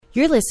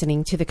You're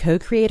listening to the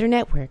Co-Creator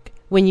Network.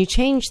 When you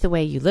change the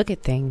way you look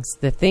at things,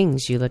 the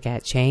things you look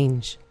at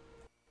change.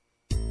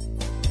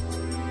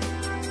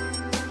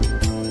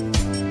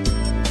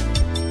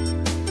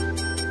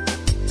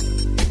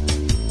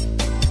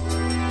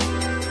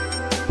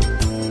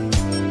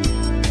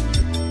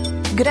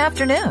 Good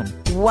afternoon.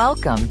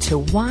 Welcome to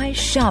Why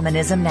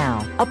Shamanism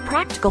Now, a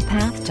practical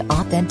path to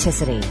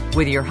authenticity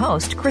with your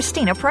host,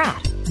 Christina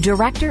Pratt,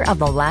 Director of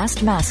the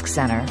Last Mask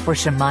Center for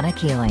Shamanic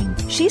Healing.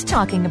 She's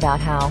talking about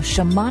how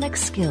shamanic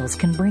skills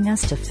can bring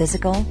us to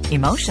physical,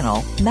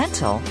 emotional,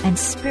 mental, and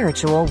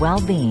spiritual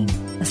well-being,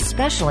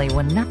 especially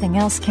when nothing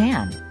else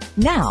can.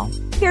 Now,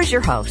 here's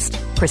your host,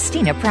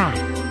 Christina Pratt.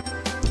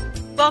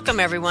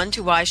 Welcome, everyone,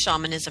 to Why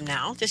Shamanism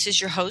Now. This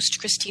is your host,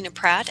 Christina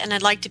Pratt, and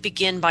I'd like to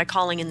begin by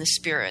calling in the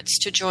spirits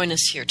to join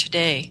us here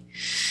today.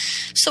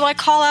 So I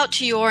call out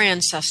to your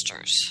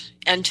ancestors,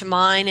 and to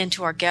mine and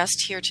to our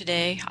guest here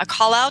today. I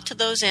call out to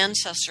those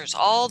ancestors,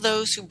 all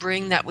those who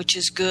bring that which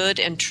is good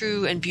and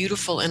true and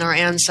beautiful in our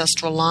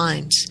ancestral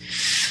lines.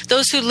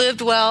 Those who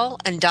lived well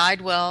and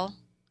died well,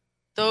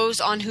 those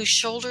on whose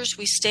shoulders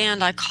we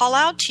stand. I call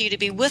out to you to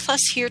be with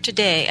us here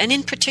today, and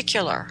in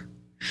particular,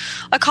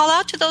 I call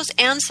out to those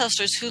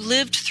ancestors who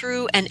lived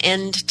through an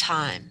end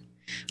time,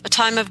 a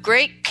time of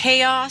great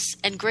chaos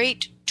and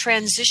great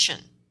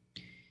transition,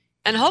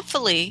 and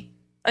hopefully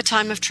a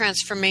time of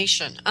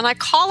transformation. And I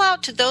call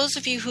out to those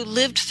of you who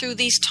lived through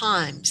these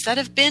times that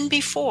have been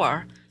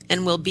before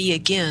and will be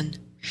again.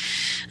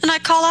 And I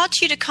call out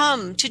to you to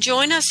come to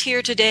join us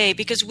here today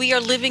because we are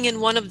living in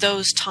one of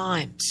those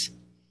times.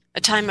 A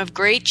time of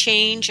great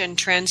change and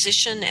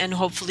transition and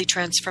hopefully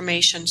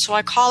transformation. So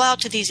I call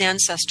out to these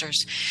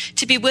ancestors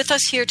to be with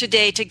us here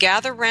today, to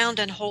gather round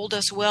and hold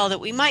us well,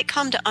 that we might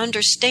come to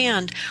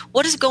understand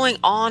what is going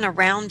on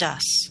around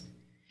us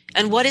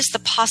and what is the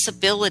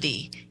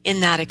possibility in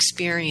that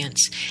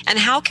experience, and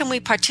how can we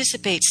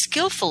participate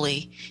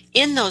skillfully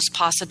in those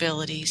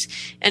possibilities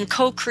and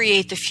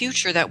co-create the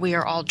future that we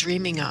are all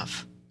dreaming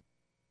of.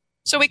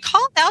 So we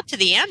called out to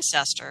the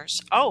ancestors.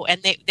 Oh,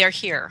 and they're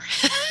here.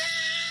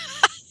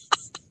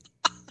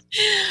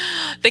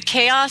 The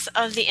chaos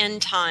of the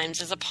end times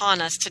is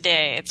upon us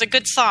today. It's a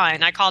good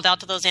sign. I called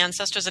out to those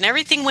ancestors and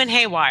everything went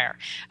haywire.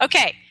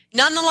 Okay,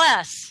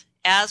 nonetheless,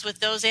 as with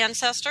those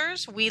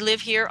ancestors, we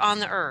live here on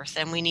the earth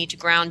and we need to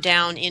ground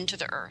down into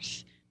the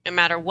earth. No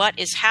matter what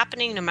is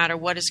happening, no matter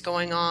what is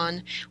going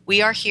on,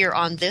 we are here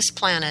on this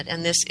planet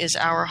and this is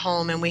our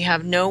home, and we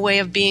have no way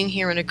of being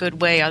here in a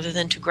good way other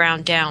than to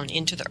ground down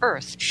into the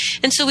earth.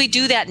 And so we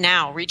do that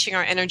now, reaching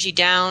our energy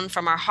down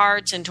from our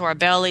hearts into our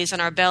bellies,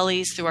 and our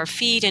bellies through our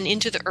feet and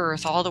into the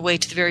earth, all the way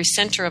to the very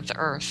center of the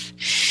earth.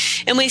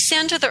 And we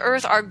send to the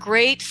earth our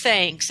great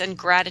thanks and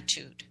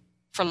gratitude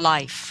for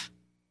life,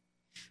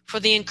 for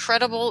the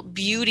incredible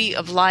beauty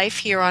of life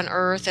here on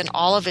earth and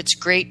all of its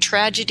great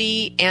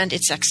tragedy and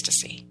its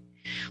ecstasy.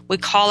 We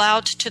call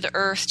out to the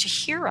earth to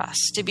hear us,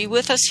 to be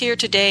with us here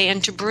today,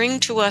 and to bring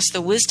to us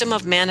the wisdom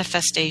of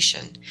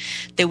manifestation,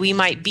 that we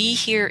might be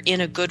here in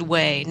a good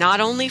way,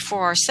 not only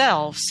for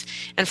ourselves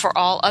and for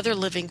all other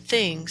living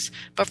things,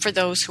 but for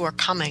those who are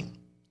coming.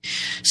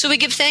 So we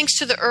give thanks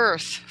to the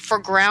earth for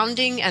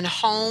grounding and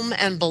home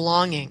and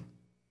belonging.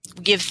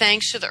 We give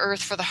thanks to the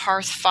earth for the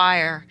hearth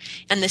fire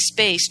and the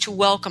space to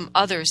welcome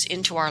others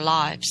into our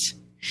lives.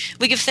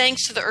 We give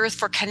thanks to the earth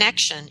for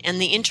connection and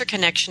the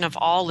interconnection of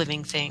all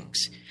living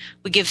things.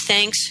 We give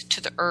thanks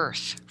to the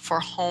earth for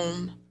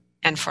home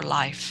and for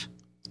life.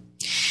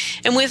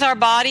 And with our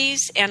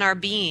bodies and our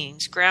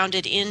beings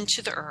grounded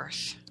into the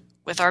earth,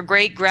 with our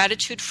great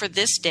gratitude for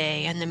this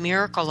day and the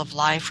miracle of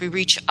life, we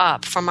reach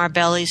up from our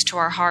bellies to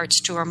our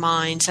hearts, to our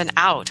minds, and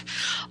out,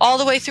 all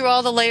the way through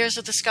all the layers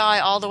of the sky,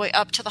 all the way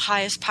up to the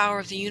highest power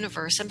of the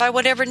universe. And by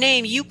whatever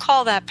name you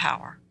call that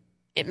power,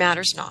 it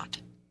matters not.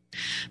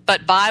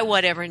 But by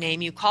whatever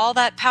name you call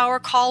that power,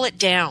 call it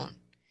down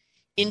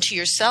into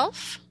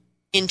yourself,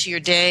 into your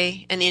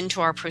day, and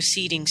into our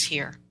proceedings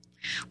here.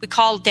 We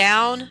call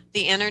down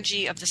the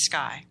energy of the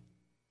sky,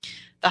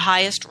 the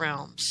highest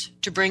realms,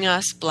 to bring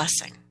us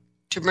blessing,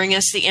 to bring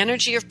us the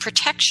energy of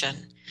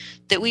protection,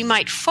 that we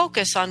might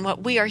focus on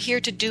what we are here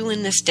to do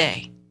in this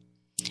day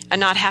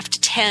and not have to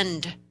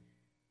tend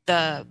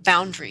the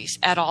boundaries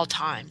at all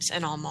times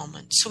and all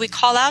moments. So we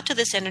call out to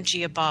this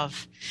energy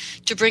above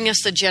to bring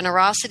us the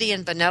generosity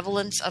and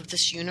benevolence of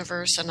this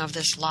universe and of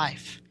this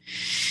life.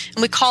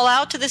 And we call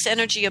out to this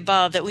energy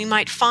above that we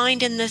might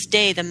find in this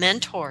day the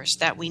mentors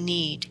that we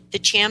need, the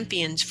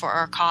champions for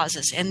our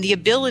causes, and the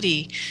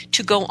ability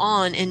to go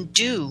on and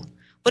do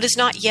what has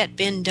not yet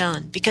been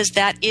done, because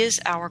that is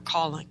our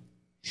calling.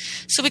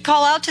 So we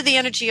call out to the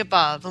energy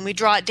above, and we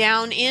draw it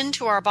down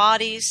into our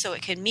bodies so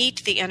it can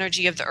meet the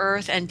energy of the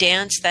earth and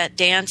dance that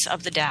dance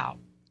of the Tao,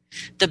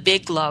 the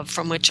big love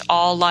from which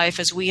all life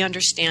as we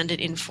understand it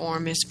in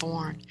form is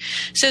born.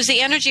 So as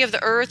the energy of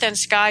the earth and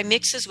sky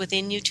mixes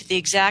within you to the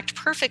exact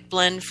perfect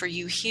blend for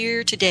you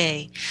here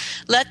today,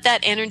 let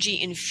that energy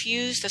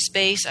infuse the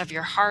space of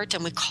your heart,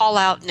 and we call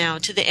out now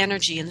to the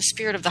energy and the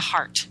spirit of the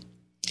heart.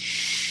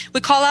 We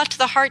call out to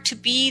the heart to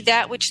be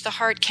that which the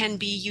heart can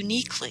be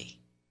uniquely.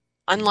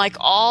 Unlike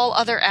all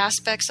other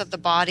aspects of the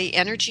body,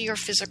 energy or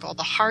physical,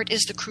 the heart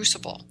is the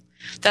crucible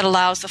that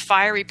allows the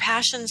fiery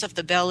passions of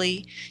the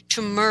belly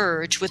to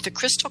merge with the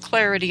crystal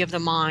clarity of the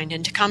mind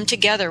and to come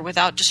together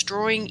without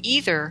destroying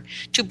either,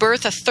 to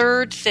birth a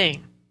third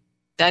thing,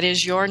 that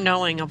is your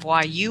knowing of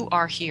why you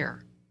are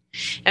here.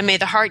 And may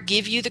the heart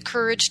give you the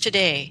courage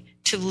today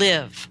to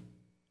live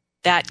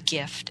that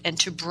gift and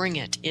to bring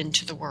it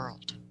into the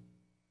world.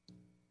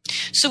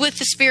 So with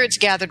the spirits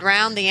gathered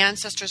round, the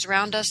ancestors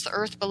around us, the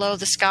earth below,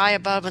 the sky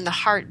above, and the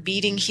heart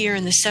beating here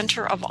in the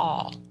center of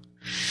all,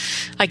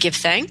 I give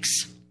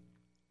thanks.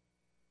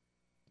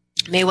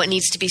 May what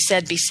needs to be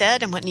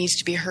said, and what needs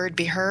to be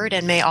heard,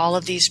 and may all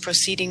of these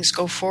proceedings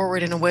go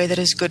forward in a way that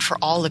is good for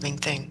all living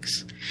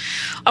things.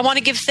 I want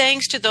to give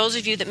thanks to those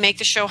of you that make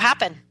the show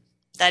happen.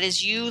 That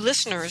is you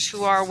listeners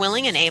who are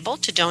willing and able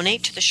to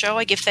donate to the show.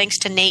 I give thanks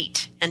to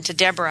Nate and to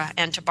Deborah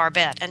and to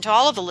Barbette and to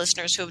all of the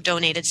listeners who have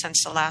donated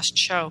since the last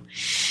show.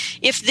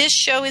 If this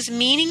show is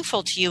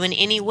meaningful to you in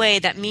any way,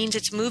 that means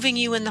it's moving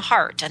you in the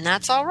heart. And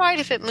that's all right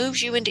if it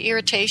moves you into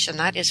irritation.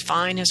 That is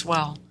fine as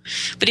well.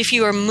 But if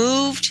you are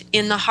moved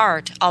in the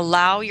heart,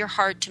 allow your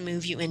heart to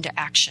move you into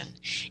action.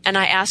 And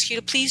I ask you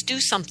to please do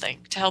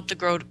something to help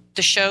the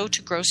show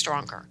to grow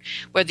stronger.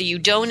 Whether you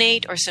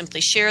donate or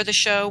simply share the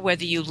show,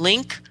 whether you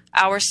link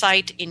our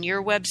site in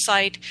your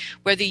website,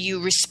 whether you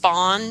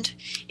respond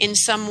in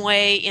some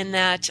way in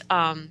that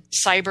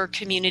cyber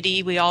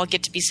community we all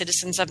get to be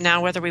citizens of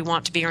now, whether we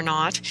want to be or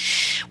not.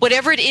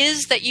 Whatever it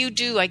is that you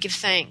do, I give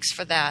thanks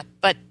for that.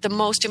 But the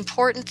most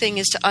important thing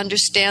is to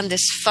understand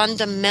this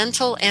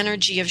fundamental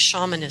energy of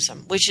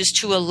shamanism, which is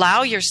to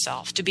allow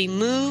yourself to be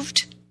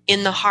moved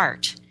in the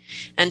heart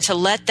and to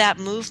let that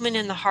movement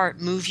in the heart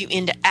move you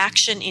into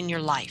action in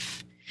your life.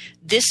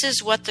 This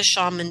is what the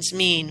shamans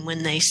mean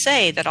when they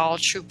say that all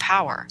true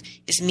power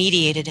is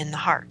mediated in the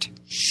heart.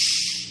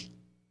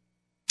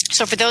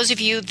 So for those of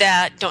you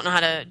that don't know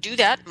how to do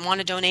that and want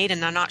to donate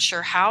and are not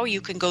sure how,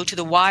 you can go to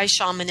the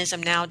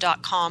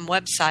whyshamanismnow.com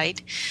website.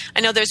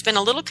 I know there's been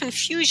a little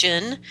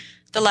confusion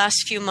the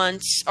last few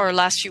months or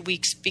last few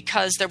weeks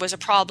because there was a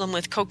problem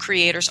with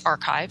Co-Creators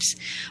Archives.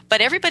 But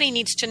everybody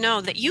needs to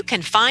know that you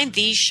can find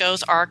these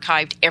shows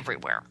archived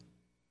everywhere.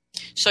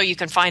 So you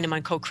can find them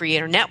on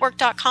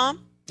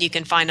CoCreatorNetwork.com. You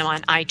can find them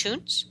on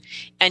iTunes,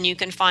 and you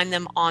can find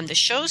them on the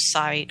show's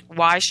site,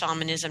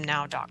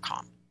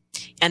 whyshamanismnow.com.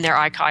 And they're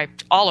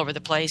archived all over the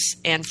place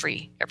and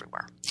free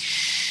everywhere.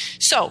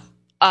 So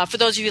for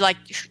those of you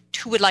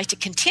who would like to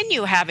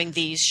continue having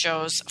these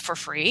shows for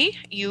free,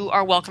 you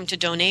are welcome to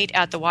donate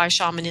at the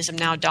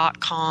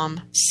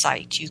whyshamanismnow.com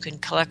site. You can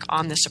click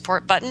on the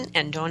support button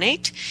and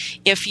donate.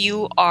 If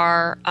you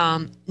are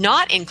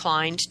not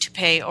inclined to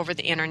pay over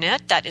the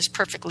internet, that is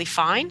perfectly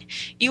fine.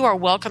 You are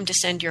welcome to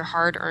send your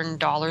hard-earned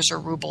dollars or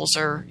rubles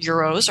or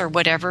euros or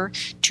whatever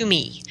to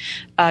me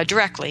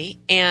directly.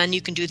 And you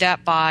can do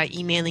that by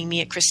emailing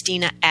me at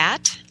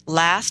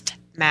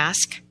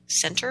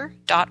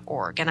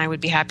Christina@lastmaskcenter.org, and I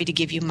would be happy to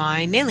give you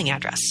my mailing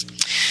address.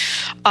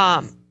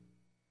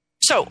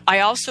 So I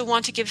also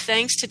want to give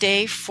thanks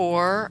today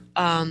for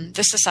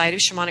the Society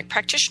of Shamanic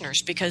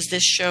Practitioners, because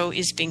this show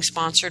is being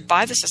sponsored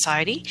by the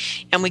Society,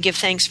 and we give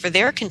thanks for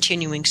their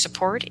continuing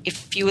support.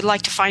 If you would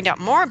like to find out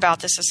more about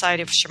the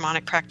Society of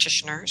Shamanic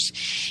Practitioners,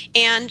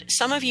 and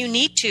some of you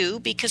need to,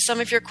 because some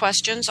of your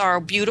questions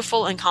are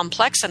beautiful and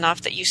complex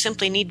enough that you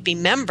simply need to be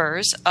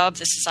members of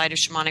the Society of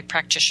Shamanic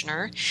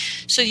Practitioner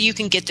so you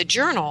can get the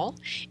journal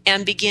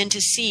and begin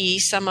to see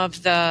some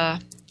of the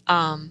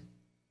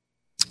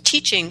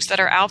teachings that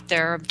are out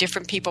there of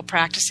different people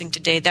practicing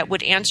today that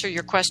would answer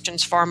your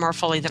questions far more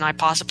fully than I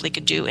possibly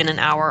could do in an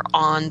hour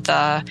on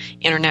the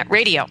internet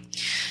radio.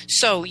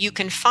 So you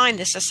can find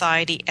the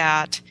society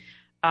at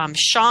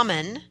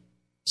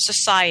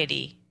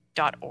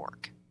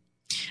shamansociety.org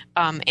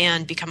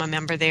and become a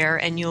member there,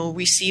 and you'll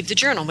receive the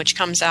journal, which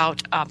comes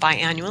out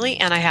biannually,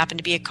 and I happen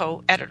to be a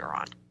co-editor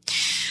on.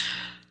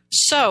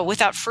 So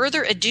without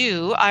further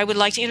ado, I would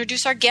like to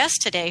introduce our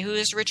guest today, who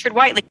is Richard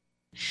Whiteley.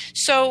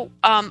 So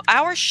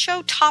our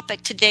show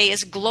topic today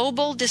is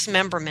global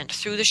dismemberment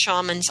through the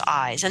shaman's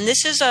eyes. And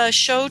this is a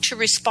show to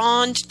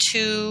respond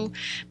to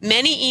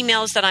many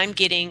emails that I'm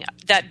getting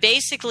that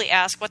basically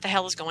ask what the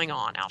hell is going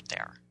on out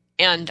there.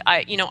 And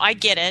I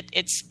get it.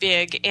 It's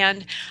big.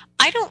 And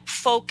I don't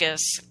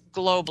focus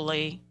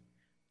globally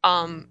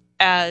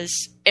as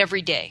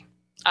every day.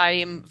 I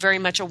am very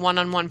much a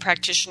one-on-one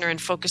practitioner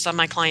and focus on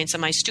my clients and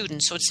my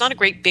students, so it's not a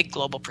great big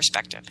global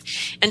perspective.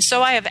 And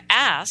so I have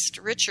asked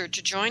Richard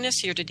to join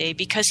us here today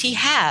because he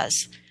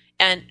has,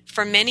 and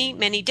for many,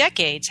 many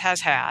decades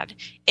has had,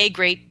 a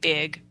great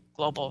big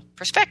global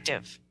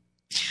perspective.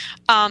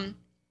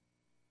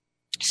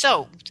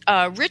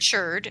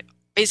 Richard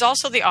is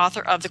also the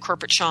author of The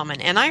Corporate Shaman,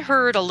 and I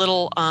heard a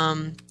little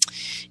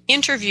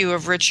interview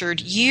of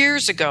Richard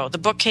years ago. The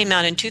book came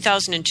out in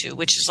 2002,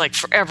 which is like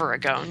forever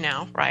ago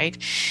now, right?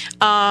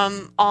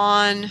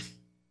 On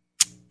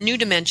New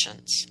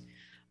Dimensions.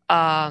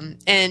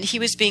 And he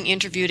was being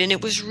interviewed, and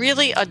it was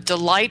really a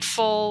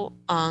delightful,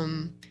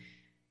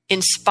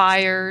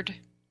 inspired,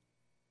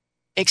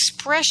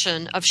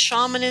 expression of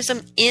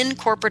shamanism in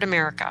corporate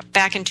America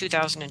back in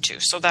 2002.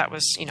 So that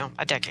was,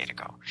 a decade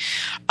ago.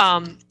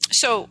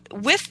 So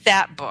with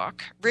that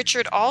book,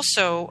 Richard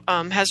also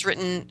has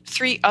written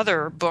 3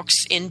 other books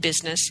in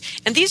business,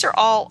 and these are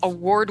all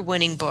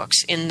award-winning books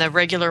in the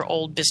regular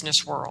old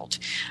business world.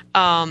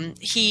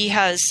 He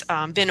has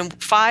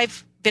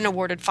been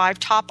awarded 5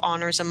 top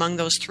honors among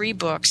those 3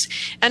 books,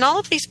 and all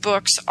of these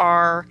books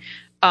are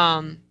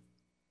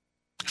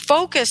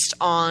focused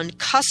on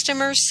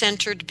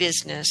customer-centered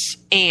business,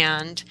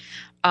 and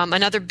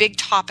another big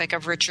topic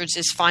of Richard's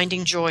is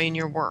finding joy in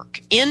your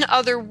work. In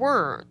other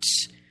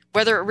words,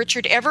 whether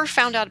Richard ever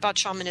found out about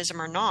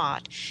shamanism or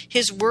not,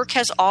 his work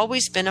has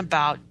always been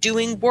about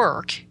doing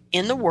work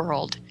in the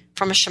world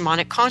from a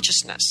shamanic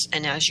consciousness.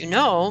 And as you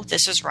know,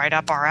 this is right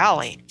up our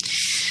alley.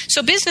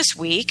 So Business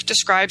Week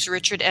describes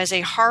Richard as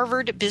a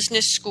Harvard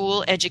Business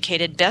School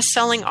educated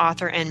best-selling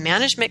author and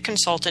management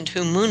consultant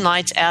who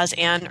moonlights as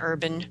an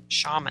urban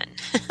shaman,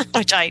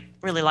 which I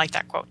really like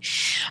that quote.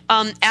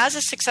 As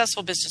a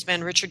successful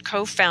businessman, Richard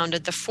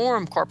co-founded the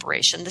Forum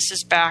Corporation. This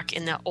is back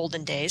in the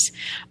olden days,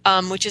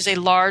 which is a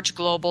large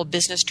global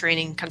business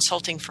training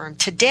consulting firm.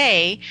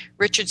 Today,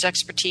 Richard's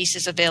expertise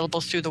is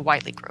available through the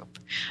Whiteley Group.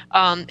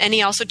 And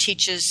he also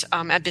teaches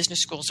at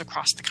business schools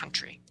across the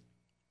country.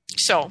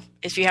 So,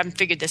 if you haven't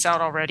figured this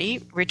out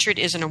already, Richard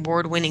is an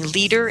award-winning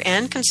leader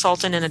and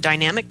consultant and a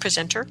dynamic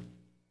presenter.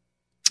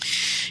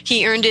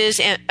 He earned his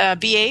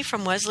BA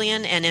from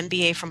Wesleyan and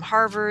MBA from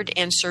Harvard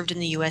and served in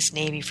the U.S.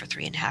 Navy for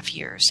 3.5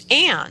 years.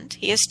 And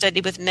he has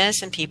studied with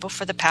medicine people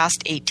for the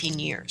past 18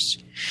 years.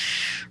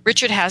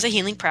 Richard has a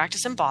healing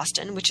practice in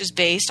Boston, which is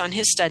based on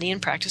his study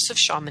and practice of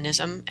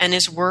shamanism, and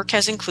his work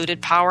has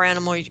included power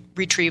animal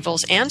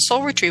retrievals and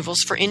soul retrievals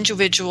for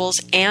individuals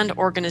and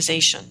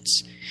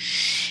organizations.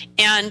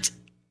 And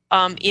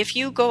if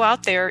you go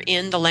out there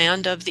in the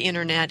land of the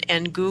internet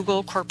and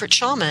Google corporate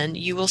shaman,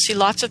 you will see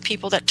lots of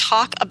people that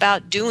talk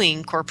about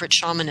doing corporate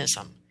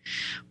shamanism.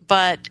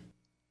 But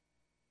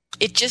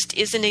it just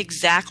isn't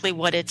exactly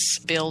what it's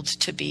billed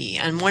to be.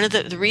 And one of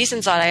the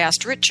reasons that I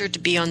asked Richard to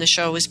be on the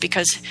show is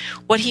because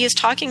what he is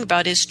talking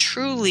about is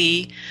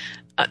truly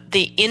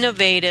the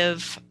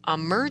innovative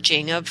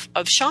merging of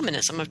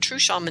shamanism, of true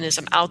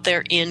shamanism out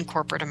there in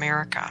corporate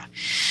America.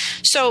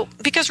 So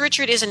because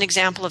Richard is an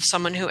example of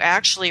someone who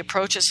actually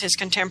approaches his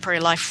contemporary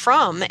life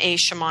from a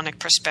shamanic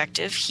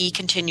perspective, he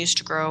continues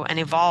to grow and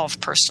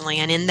evolve personally.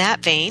 And in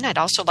that vein, I'd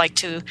also like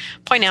to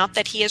point out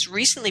that he has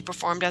recently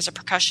performed as a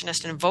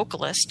percussionist and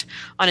vocalist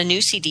on a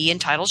new CD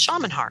entitled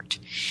Shaman Heart.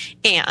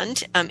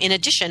 And in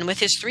addition, with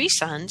his 3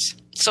 sons,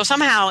 so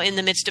somehow in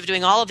the midst of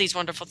doing all of these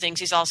wonderful things,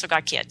 he's also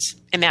got kids.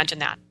 Imagine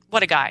that.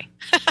 What a guy.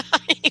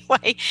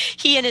 Anyway,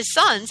 he and his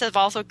sons have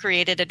also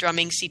created a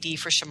drumming CD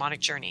for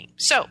Shamanic Journey.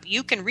 So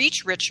you can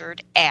reach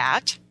Richard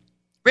at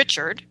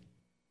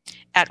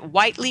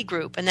Whiteley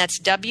Group, and that's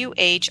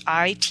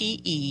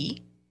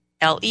WHITELEY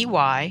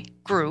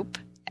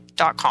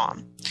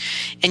group.com.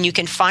 And you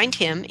can find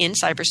him in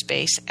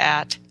cyberspace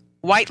at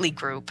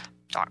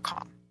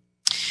whiteleygroup.com.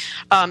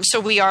 So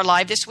we are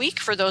live this week.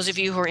 For those of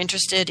you who are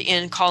interested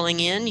in calling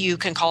in, you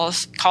can call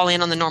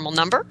in on the normal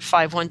number,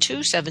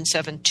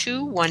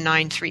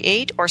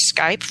 512-772-1938, or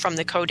Skype from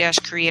the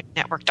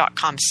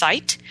co-creatornetwork.com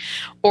site.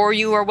 Or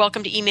you are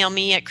welcome to email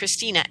me at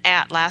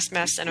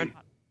Christina@lastmaskcenter.com,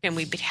 and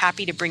we'd be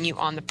happy to bring you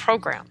on the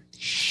program.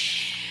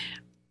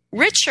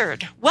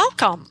 Richard,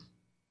 welcome.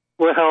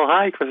 Well,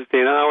 hi,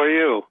 Christina. How are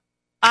you?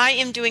 I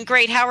am doing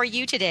great. How are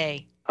you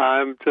today?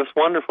 I'm just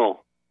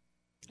wonderful.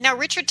 Now,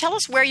 Richard, tell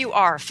us where you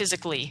are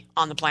physically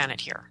on the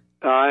planet here.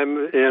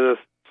 I'm in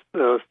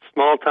a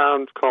small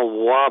town called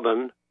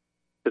Waban.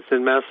 It's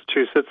in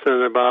Massachusetts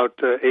and about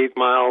 8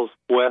 miles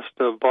west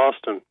of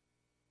Boston.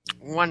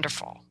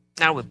 Wonderful.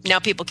 Now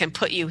people can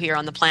put you here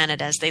on the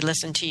planet as they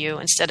listen to you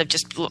instead of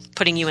just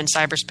putting you in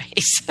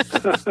cyberspace.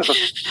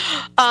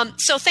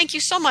 So thank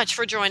you so much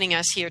for joining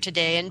us here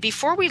today. And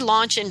before we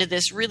launch into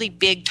this really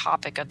big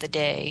topic of the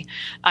day,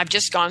 I've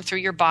just gone through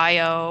your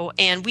bio,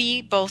 and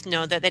we both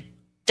know that it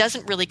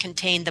doesn't really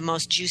contain the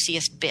most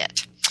juiciest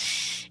bit.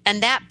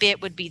 And that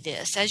bit would be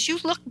this. As you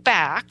look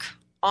back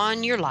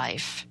on your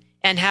life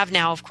and have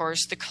now, of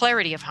course, the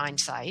clarity of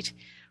hindsight,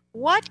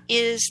 what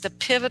is the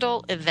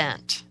pivotal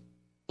event,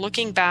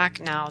 looking back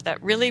now,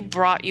 that really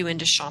brought you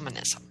into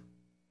shamanism?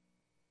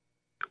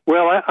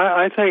 Well,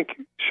 I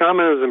think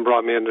shamanism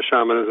brought me into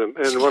shamanism.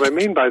 And what I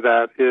mean by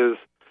that is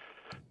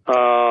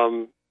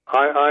I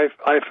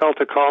felt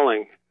a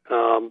calling,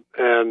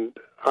 and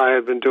I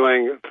had been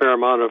doing a fair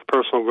amount of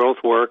personal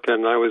growth work,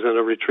 and I was in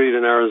a retreat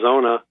in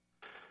Arizona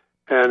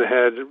and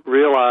had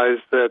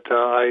realized that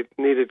I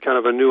needed kind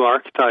of a new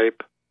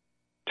archetype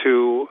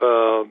to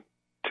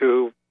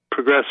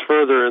progress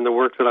further in the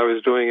work that I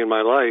was doing in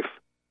my life,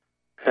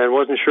 and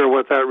wasn't sure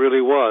what that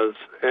really was.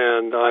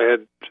 And I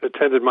had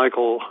attended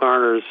Michael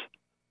Harner's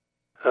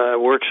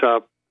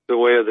workshop, The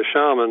Way of the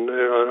Shaman,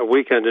 a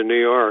weekend in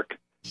New York.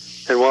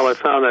 And while I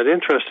found that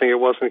interesting, it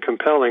wasn't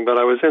compelling. But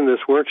I was in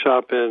this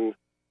workshop in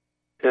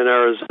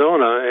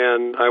Arizona,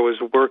 and I was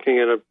working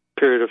in a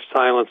period of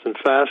silence and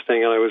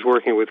fasting, and I was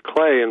working with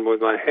clay and with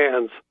my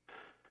hands,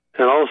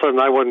 and all of a sudden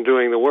I wasn't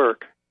doing the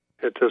work.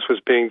 It just was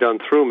being done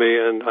through me,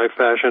 and I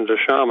fashioned a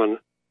shaman.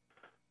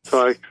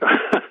 So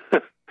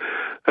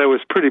that was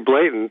pretty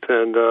blatant,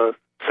 and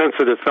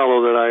sensitive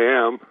fellow that I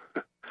am,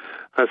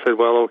 I said,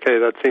 well, okay,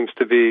 that seems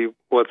to be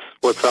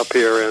what's up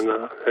here, and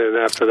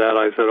after that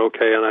I said,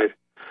 okay, and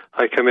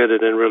I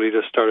committed and really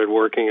just started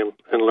working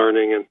and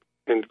learning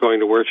and going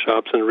to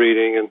workshops and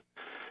reading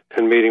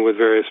and meeting with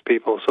various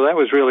people. So that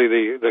was really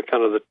the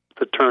kind of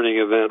the turning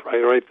event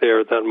right there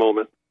at that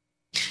moment.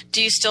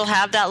 Do you still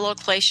have that little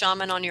clay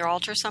shaman on your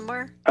altar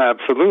somewhere?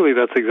 Absolutely.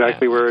 That's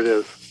exactly where it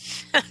is.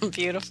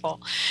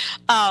 Beautiful.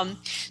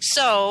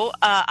 So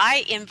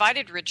I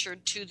invited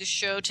Richard to the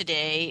show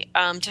today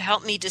to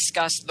help me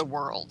discuss the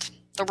world.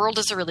 The world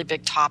is a really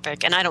big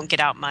topic, and I don't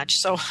get out much,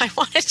 so I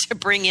wanted to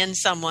bring in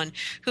someone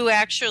who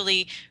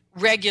actually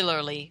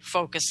regularly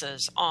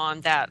focuses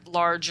on that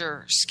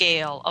larger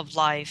scale of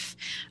life.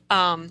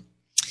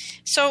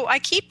 So I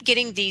keep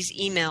getting these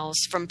emails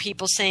from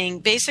people saying,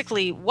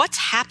 basically, what's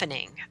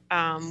happening?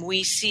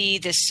 We see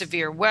this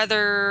severe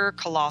weather,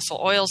 colossal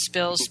oil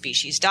spills,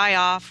 species die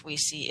off. We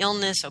see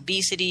illness,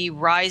 obesity,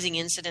 rising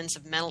incidence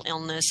of mental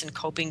illness and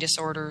coping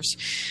disorders.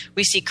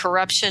 We see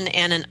corruption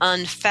and an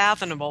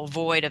unfathomable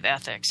void of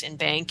ethics in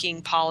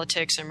banking,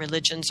 politics, and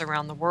religions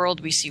around the world.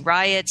 We see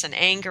riots and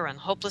anger and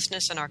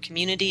hopelessness in our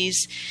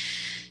communities.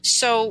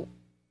 So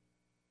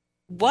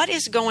what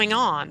is going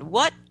on?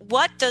 What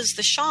does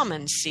the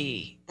shaman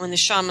see when the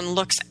shaman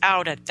looks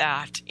out at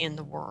that in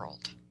the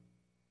world?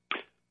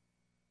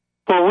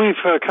 Well, we've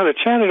kind of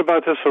chatted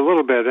about this a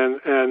little bit,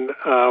 and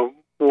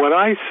what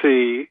I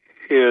see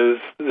is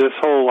this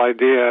whole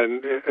idea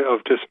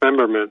of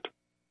dismemberment,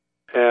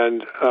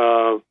 and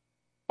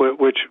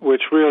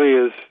which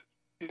really is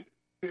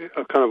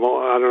a kind of,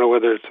 I don't know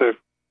whether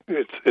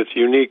it's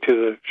unique to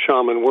the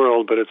shaman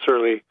world, but it's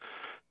certainly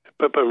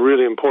a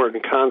really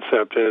important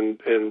concept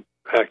in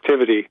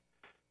activity.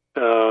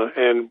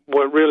 And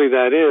what really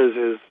that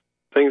is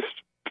things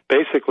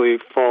basically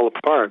fall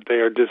apart. They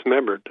are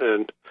dismembered.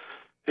 And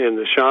in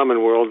the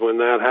shaman world, when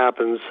that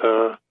happens,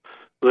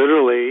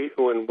 literally,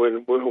 when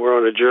we're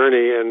on a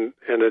journey and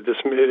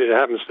it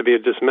happens to be a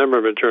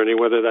dismemberment journey,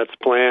 whether that's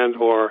planned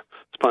or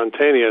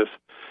spontaneous,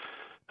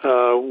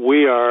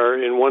 we are,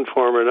 in one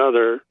form or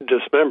another,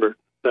 dismembered.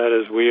 That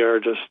is, we are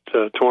just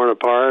torn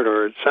apart,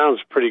 or it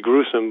sounds pretty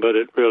gruesome, but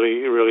it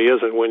really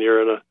isn't when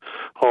you're in a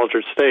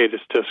altered state.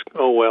 It's just,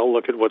 oh, well,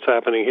 look at what's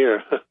happening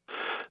here.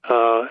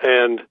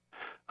 And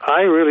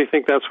I really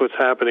think that's what's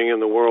happening in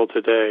the world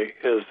today,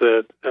 is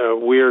that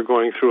we are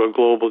going through a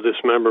global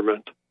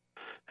dismemberment.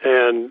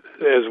 And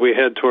as we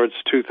head towards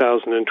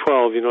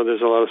 2012,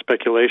 there's a lot of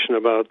speculation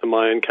about the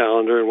Mayan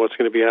calendar and what's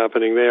going to be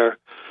happening there.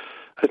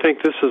 I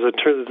think this is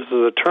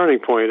a turning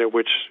point at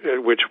which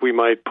we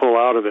might pull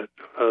out of it.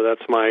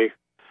 That's my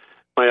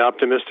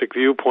optimistic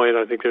viewpoint.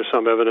 I think there's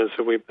some evidence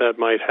that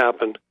might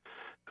happen,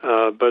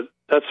 but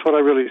that's what I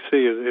really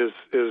see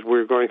is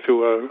we're going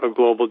through a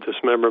global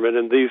dismemberment,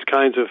 and these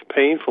kinds of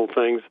painful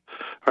things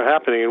are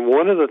happening. And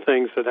one of the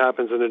things that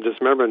happens in a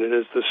dismemberment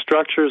is the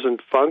structures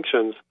and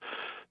functions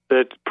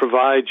that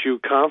provide you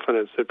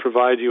confidence, that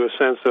provide you a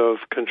sense of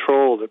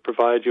control, that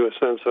provide you a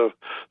sense of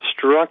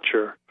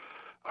structure,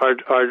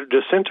 are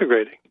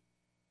disintegrating,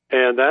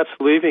 and that's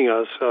leaving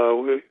us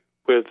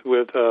with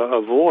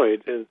a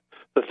void. And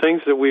the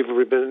things that we've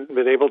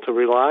been able to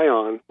rely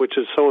on, which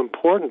is so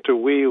important to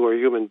we who are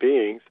human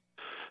beings,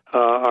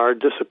 are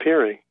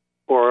disappearing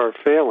or are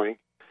failing.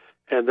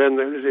 And then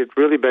it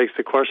really begs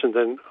the question: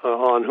 then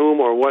on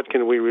whom or what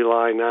can we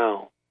rely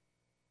now?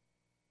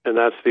 And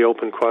that's the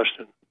open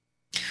question.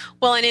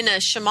 Well, and in a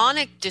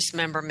shamanic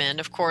dismemberment,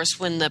 of course,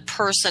 when the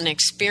person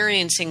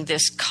experiencing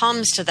this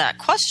comes to that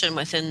question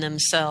within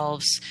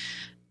themselves,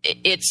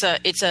 it's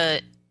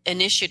a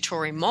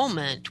initiatory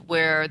moment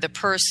where the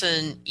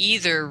person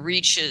either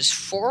reaches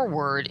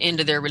forward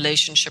into their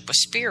relationship with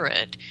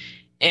spirit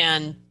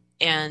and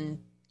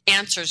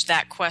answers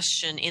that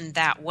question in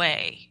that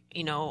way.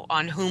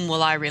 On whom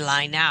will I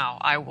rely now?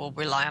 I will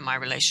rely on my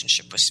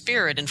relationship with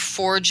spirit, and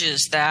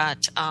forges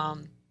that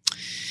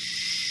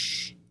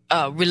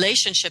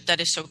relationship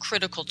that is so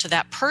critical to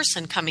that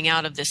person coming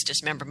out of this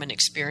dismemberment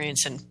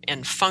experience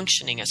and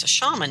functioning as a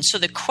shaman. So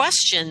the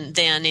question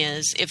then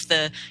is, if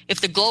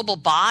the global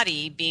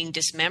body being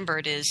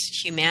dismembered is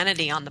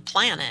humanity on the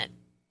planet,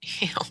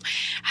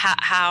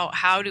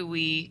 how do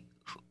we,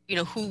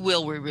 who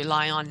will we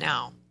rely on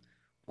now?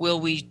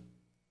 Will we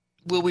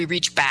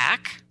reach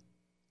back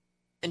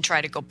and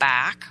try to go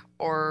back,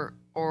 or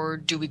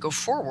do we go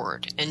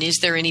forward? And is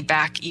there any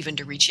back even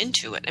to reach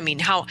into it? I mean,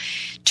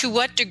 to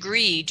what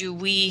degree do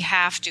we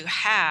have to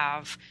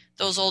have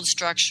those old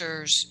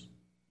structures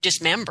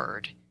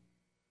dismembered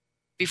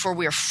before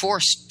we are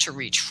forced to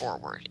reach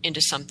forward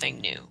into something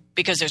new?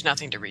 Because there's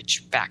nothing to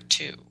reach back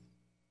to.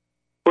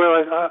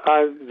 Well,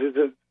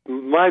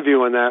 my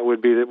view on that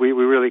would be that we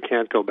really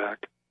can't go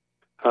back.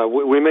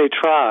 We may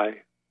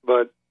try,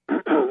 but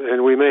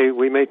and we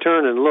may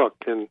turn and look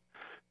and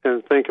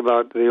think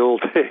about the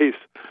old days,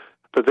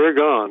 but they're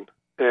gone.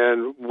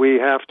 and we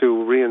have to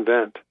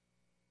reinvent.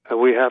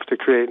 We have to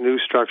create new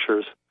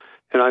structures.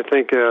 And I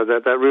think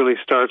that really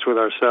starts with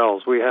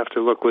ourselves. We have to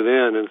look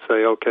within and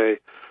say, okay,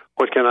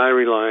 what can I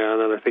rely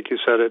on? And I think you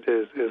said it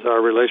is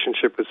our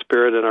relationship with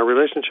Spirit and our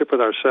relationship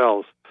with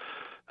ourselves.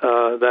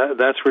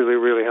 That's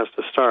really has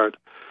to start.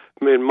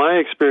 In my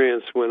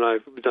experience, when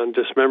I've done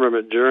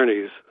dismemberment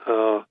journeys,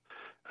 and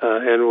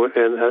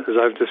as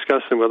I've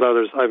discussed them with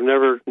others, I've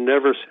never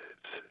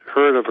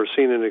heard of or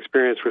seen an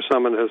experience where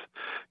someone has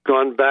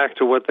gone back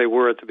to what they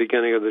were at the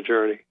beginning of the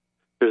journey.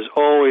 There's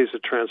always a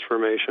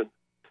transformation.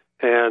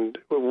 And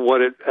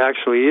what it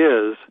actually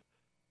is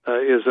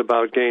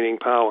about gaining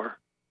power.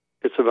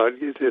 It's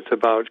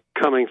about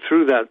coming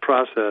through that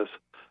process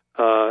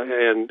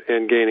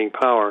and gaining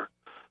power.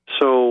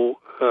 So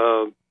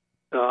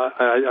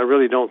I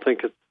really don't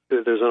think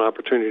there's an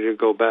opportunity to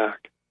go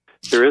back.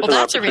 There is an opportunity.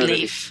 That's a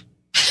relief.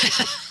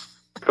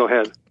 Go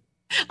ahead.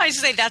 I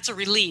say that's a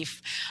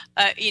relief.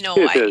 I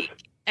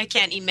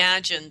can't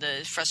imagine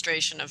the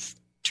frustration of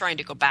trying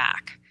to go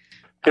back.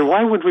 And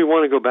why would we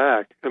want to go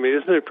back? I mean,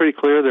 isn't it pretty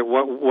clear that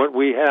what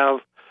we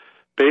have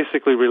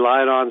basically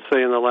relied on,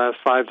 say, in the last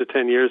 5 to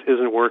 10 years,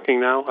 isn't working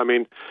now? I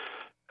mean,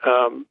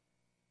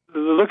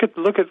 look at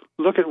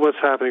what's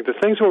happening. The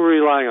things we're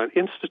relying on,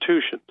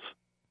 institutions.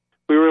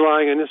 We're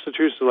relying on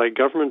institutions like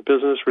government,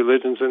 business,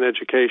 religions, and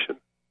education.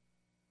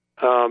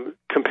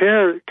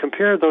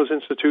 Compare those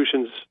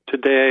institutions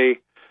today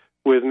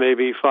with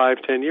maybe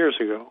 5, 10 years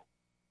ago,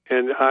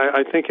 and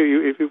I think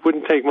it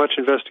wouldn't take much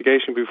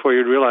investigation before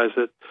you'd realize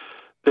that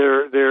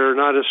they're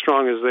not as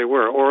strong as they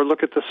were. Or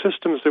look at the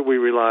systems that we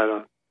relied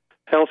on: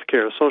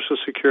 healthcare, Social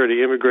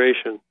Security,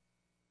 immigration.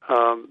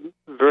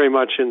 Very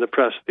much in the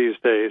press these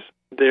days.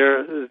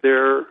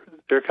 They're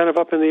kind of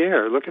up in the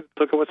air. Look at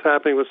what's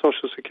happening with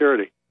Social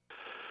Security.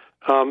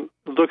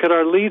 Look at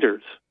our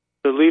leaders.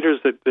 The leaders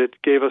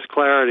that gave us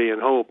clarity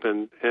and hope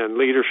and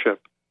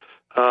leadership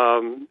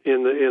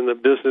in the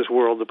business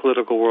world, the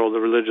political world, the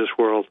religious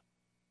world.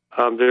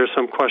 There's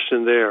some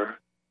question there.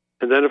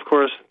 And then, of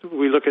course,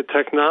 we look at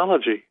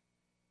technology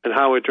and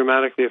how it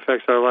dramatically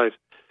affects our lives.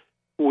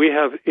 We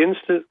have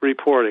instant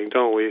reporting,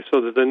 don't we?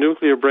 So that the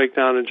nuclear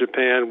breakdown in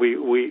Japan,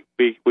 we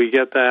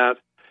get that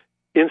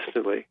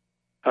instantly.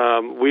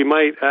 We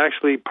might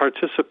actually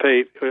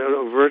participate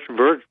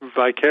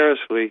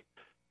vicariously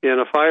in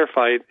a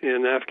firefight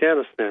in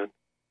Afghanistan.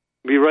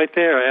 Be right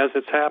there as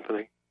it's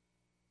happening.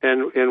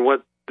 And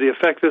what the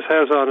effect this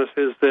has on us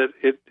is that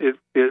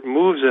it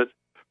moves it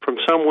from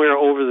somewhere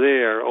over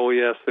there, oh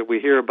yes, that we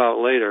hear about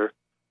later,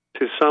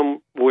 to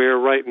somewhere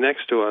right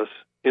next to us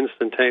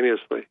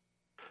instantaneously.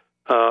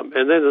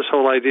 And then this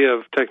whole idea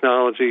of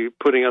technology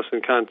putting us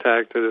in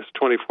contact that is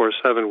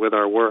 24/7 with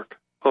our work.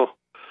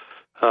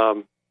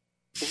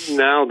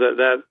 Now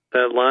that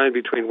line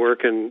between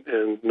work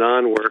and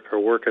non-work or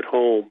work at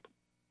home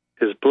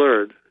is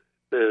blurred,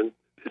 and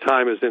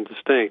time is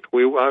indistinct.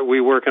 We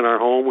work in our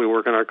home, we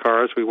work in our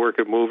cars, we work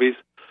at movies.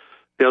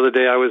 The other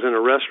day I was in a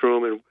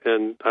restroom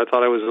and I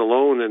thought I was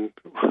alone, and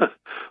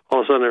all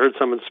of a sudden I heard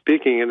someone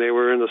speaking and they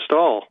were in the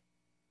stall.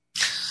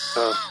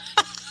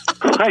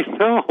 I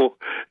know.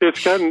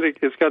 It's gotten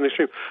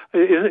extreme.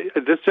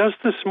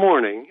 Just this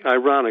morning,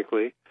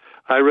 ironically,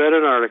 I read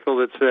an article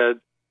that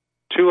said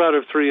 2 out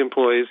of 3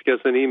 employees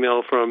gets an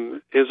email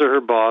from his or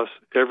her boss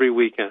every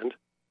weekend,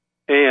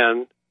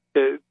 and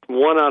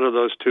 1 out of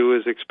those 2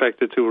 is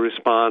expected to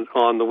respond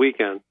on the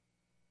weekend.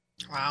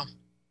 Wow.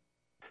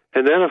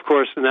 And then, of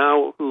course,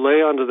 now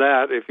lay onto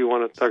that, if you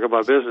want to talk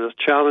about business,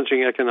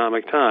 challenging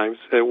economic times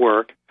at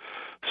work.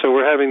 So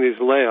we're having these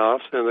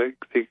layoffs and the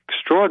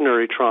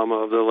extraordinary trauma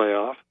of the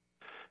layoff,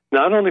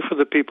 not only for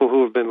the people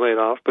who have been laid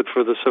off, but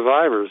for the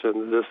survivors,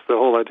 and the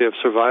whole idea of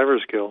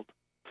survivor's guilt.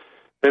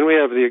 Then we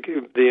have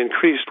the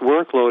increased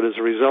workload as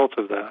a result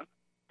of that.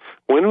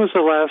 When was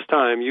the last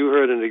time you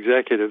heard an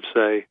executive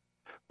say,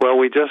 well,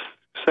 we just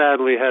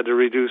sadly had to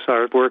reduce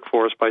our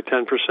workforce by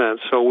 10%,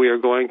 so we are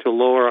going to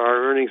lower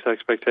our earnings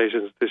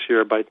expectations this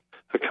year by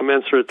a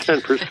commensurate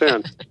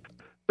 10%.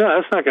 No,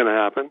 that's not going to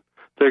happen.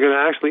 They're going to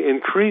actually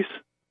increase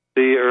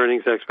the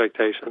earnings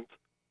expectations.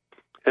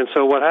 And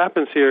so what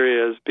happens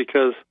here is,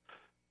 because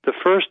the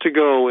first to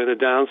go in a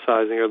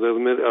downsizing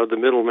are the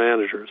middle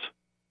managers.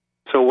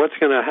 So what's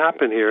going to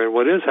happen here, and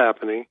what is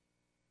happening,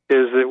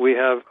 is that we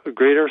have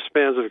greater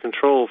spans of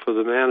control for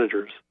the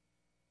managers,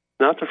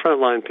 not the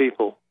frontline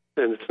people.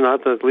 And it's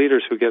not the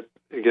leaders who get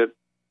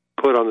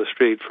put on the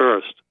street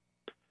first.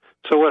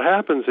 So what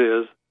happens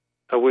is,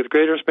 with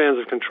greater spans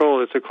of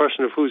control, it's a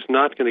question of who's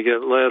not going to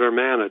get led or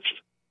managed.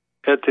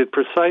 At the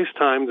precise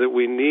time that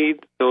we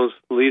need those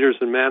leaders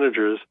and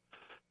managers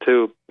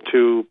to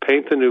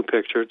paint the new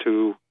picture,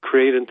 to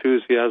create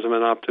enthusiasm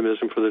and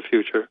optimism for the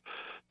future,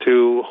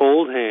 to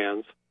hold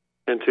hands,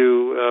 and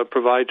to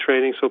provide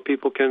training so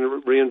people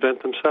can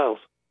reinvent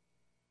themselves.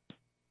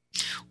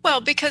 Well,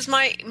 because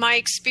my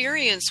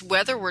experience,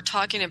 whether we're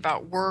talking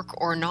about work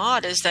or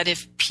not, is that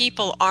if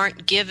people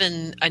aren't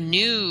given a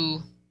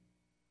new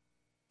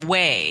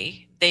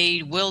way,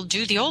 they will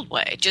do the old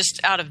way,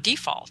 just out of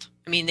default.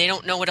 I mean, they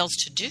don't know what else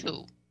to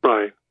do.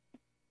 Right.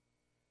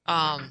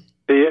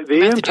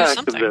 The impact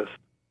of this.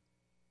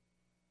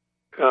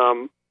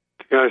 Can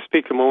I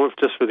speak a moment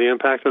just for the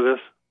impact of this?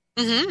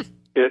 Mm-hmm.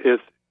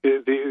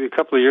 A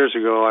couple of years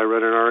ago, I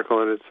read an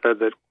article, and it said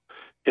that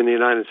in the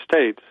United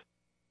States,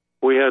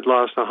 we had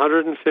lost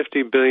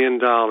 $150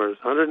 billion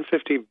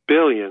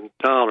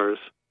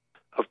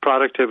of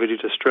productivity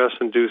to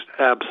stress-induced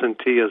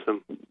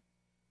absenteeism.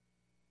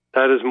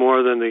 That is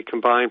more than the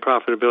combined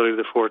profitability of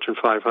the Fortune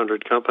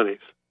 500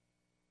 companies.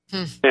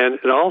 And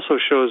it also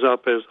shows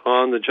up as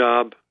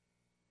on-the-job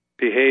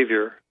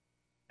behavior.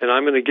 And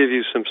I'm going to give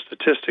you some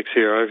statistics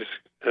here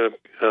that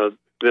I'm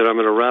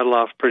going to rattle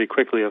off pretty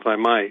quickly, if I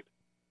might.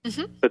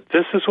 Mm-hmm. But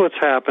this is what's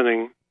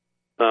happening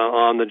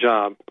on the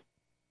job.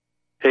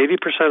 80%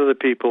 of the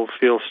people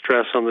feel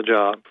stress on the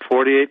job.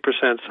 48%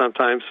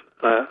 sometimes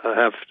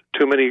have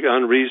too many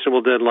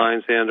unreasonable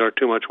deadlines and or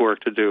too much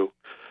work to do.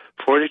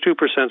 42%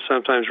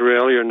 sometimes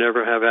rarely or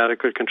never have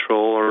adequate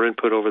control or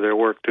input over their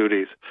work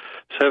duties.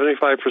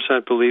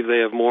 75% believe they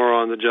have more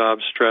on-the-job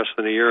stress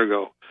than a year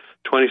ago.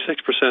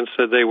 26%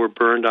 said they were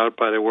burned out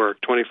by their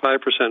work. 25%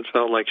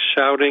 felt like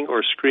shouting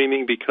or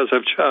screaming because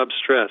of job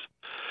stress.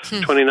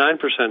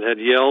 29% had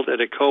yelled at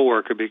a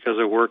coworker because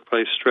of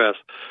workplace stress.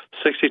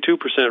 62%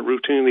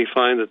 routinely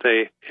find that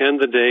they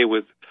end the day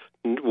with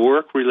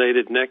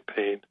work-related neck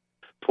pain.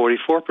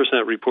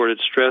 44% reported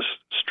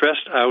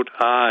stressed out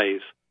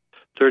eyes.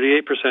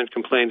 38%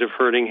 complained of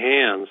hurting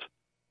hands.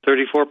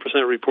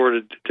 34%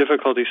 reported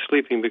difficulty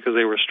sleeping because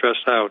they were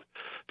stressed out.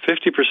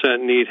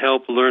 50% need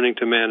help learning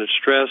to manage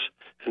stress,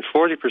 and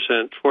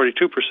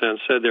 42%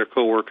 said their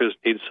coworkers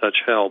need such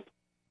help.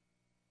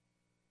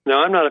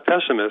 Now, I'm not a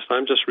pessimist.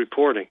 I'm just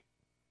reporting.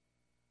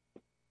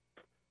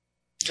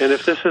 And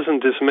if this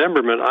isn't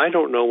dismemberment, I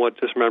don't know what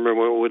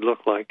dismemberment would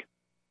look like.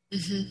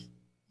 Mm-hmm.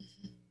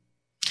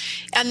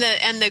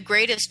 And the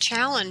greatest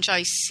challenge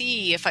I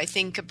see, if I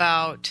think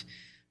about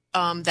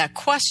that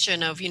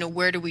question of,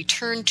 where do we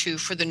turn to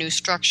for the new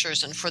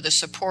structures and for the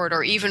support,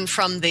 or even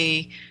from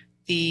the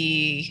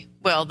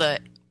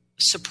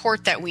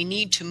support that we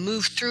need to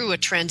move through a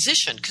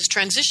transition, because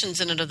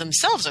transitions in and of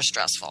themselves are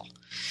stressful.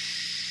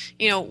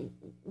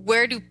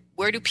 Where do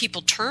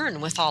people turn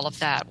with all of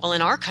that? Well,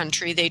 in our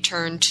country, they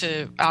turn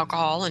to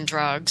alcohol and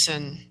drugs,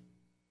 and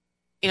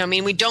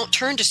we don't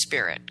turn to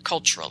spirit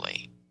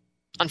culturally,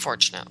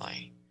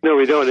 unfortunately. No,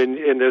 we don't,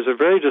 and there's a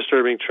very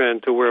disturbing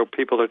trend to where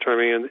people are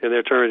turning, and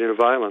they're turning to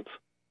violence.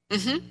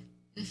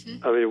 Mm-hmm.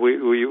 Mm-hmm. I mean,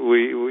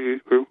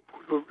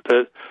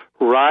 the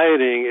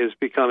rioting is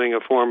becoming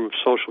a form of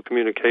social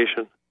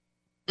communication,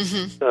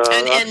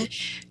 and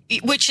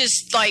which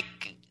is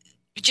like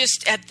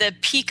just at the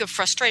peak of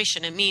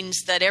frustration. It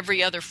means that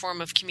every other form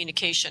of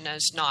communication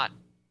has not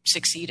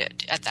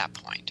succeeded at that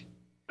point.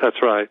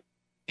 That's right.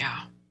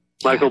 Yeah.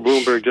 Michael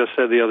Bloomberg just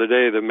said the other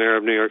day, the mayor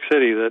of New York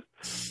City, that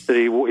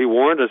he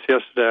warned us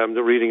yesterday. I'm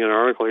reading an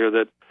article here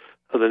that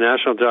if the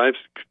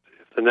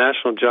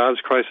national jobs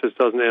crisis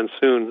doesn't end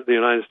soon, the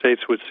United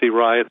States would see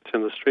riots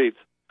in the streets,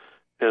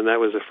 and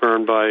that was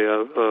affirmed by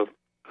an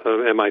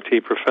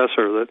MIT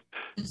professor that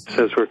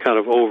says we're kind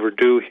of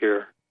overdue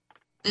here.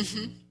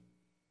 Mm-hmm.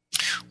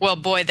 Well,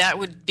 boy, that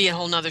would be a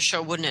whole nother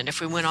show, wouldn't it,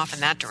 if we went off in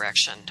that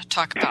direction to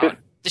talk about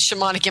the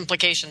shamanic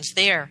implications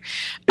there.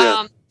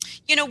 Yeah.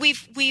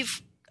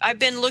 I've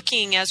been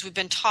looking, as we've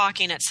been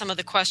talking, at some of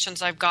the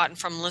questions I've gotten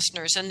from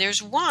listeners, and there's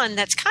one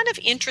that's kind of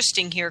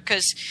interesting here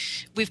because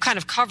we've kind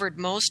of covered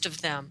most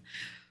of them.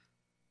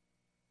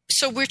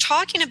 So we're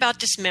talking about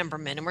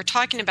dismemberment, and we're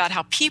talking about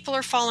how people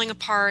are falling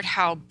apart,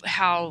 how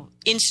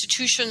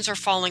institutions are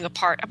falling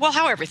apart, well,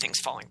 how everything's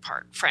falling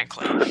apart,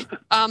 frankly.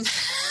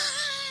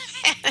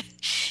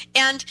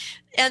 And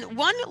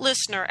one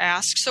listener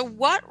asked, so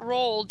what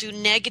role do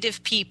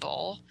negative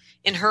people,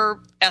 in her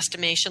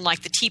estimation,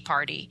 like the Tea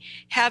Party,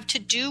 have to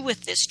do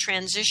with this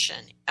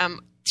transition?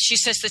 She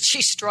says that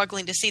she's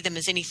struggling to see them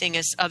as anything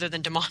as other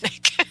than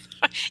demonic,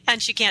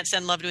 and she can't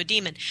send love to a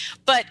demon.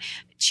 But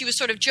she was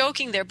sort of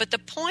joking there. But the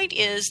point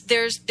is,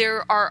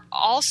 there are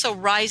also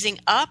rising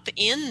up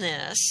in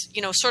this,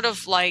 sort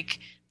of like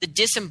the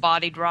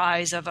disembodied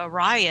rise of a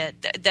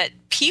riot, that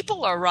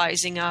people are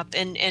rising up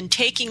and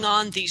taking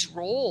on these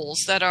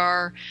roles that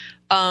are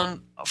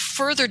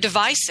further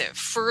divisive,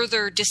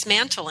 further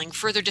dismantling,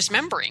 further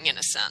dismembering, in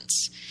a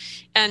sense.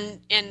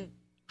 And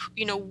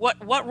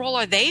what role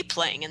are they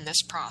playing in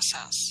this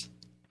process?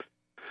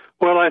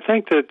 Well, I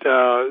think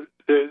that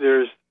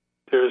there's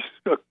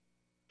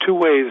two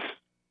ways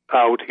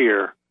out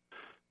here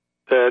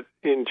that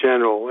in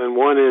general, and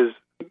one is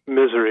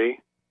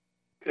misery,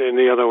 and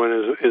the other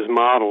one is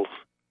models.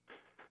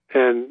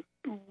 And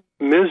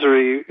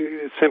misery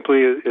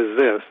simply is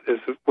this: is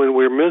when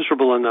we're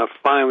miserable enough,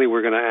 finally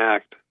we're going to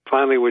act.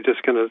 Finally, we're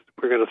going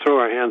to throw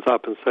our hands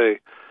up and say,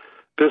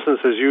 business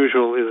as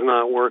usual is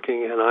not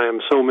working, and I am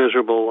so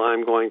miserable.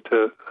 I'm going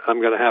to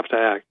have to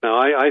act. Now,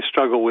 I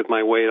struggle with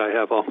my weight. I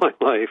have all my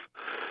life,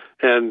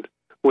 and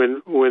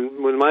when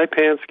my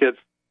pants get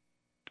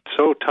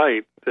so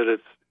tight that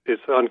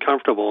it's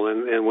uncomfortable,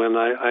 and when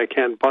I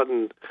can't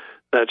button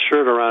that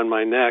shirt around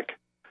my neck,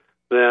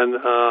 then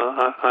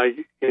I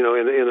in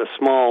a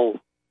small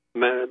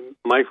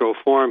micro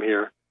form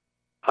here,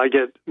 I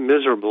get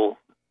miserable,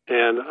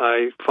 and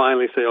I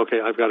finally say,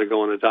 okay, I've got to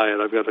go on a diet.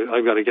 I've got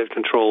to get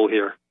control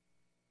here.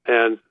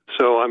 And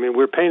so, I mean,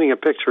 we're painting a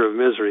picture of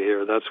misery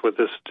here. That's what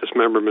this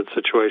dismemberment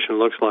situation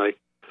looks like.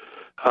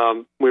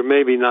 We're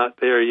maybe not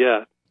there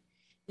yet.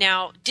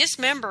 Now,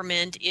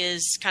 dismemberment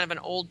is kind of an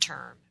old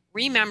term.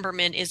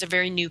 Rememberment is a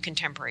very new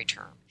contemporary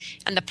term.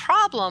 And the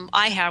problem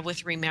I have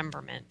with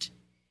rememberment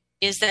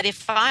is that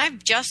if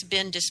I've just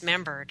been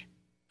dismembered,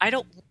 I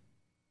don't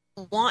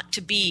want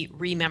to be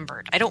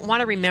remembered. I don't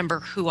want to remember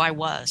who I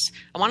was.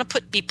 I want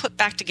to be put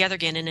back together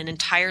again in an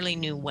entirely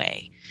new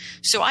way.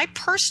 So I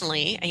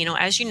personally,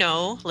 as you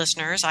know,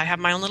 listeners, I have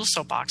my own little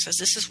soapboxes.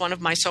 This is one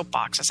of my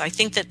soapboxes. I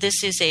think that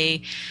this is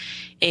a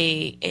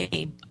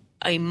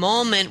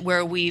moment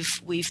where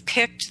we've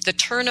picked the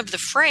turn of the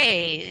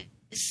phrase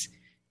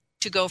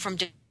to go from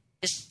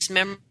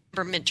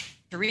dismemberment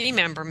to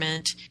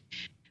rememberment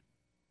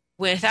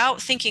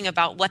without thinking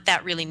about what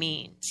that really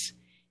means.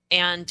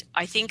 And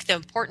I think the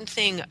important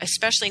thing,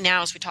 especially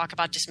now as we talk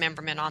about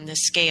dismemberment on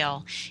this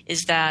scale,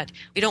 is that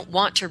we don't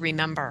want to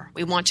remember.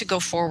 We want to go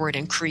forward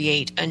and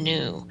create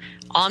anew.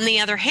 On the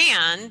other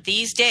hand,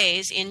 these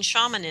days in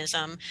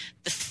shamanism,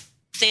 the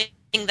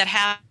thing that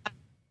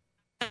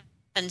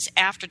happens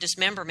after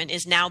dismemberment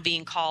is now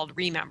being called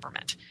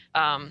rememberment,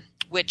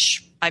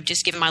 which I've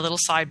just given my little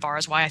sidebar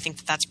as why I think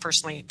that that's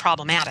personally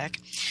problematic.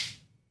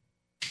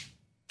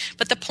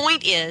 But the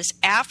point is,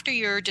 after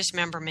your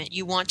dismemberment,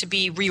 you want to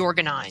be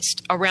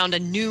reorganized around a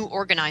new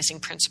organizing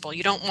principle.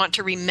 You don't want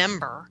to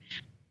remember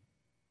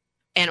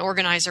and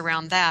organize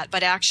around that,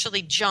 but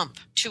actually jump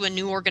to a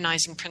new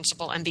organizing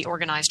principle and be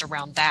organized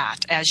around that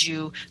as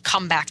you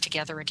come back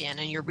together again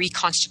and you're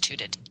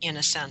reconstituted in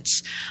a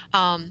sense.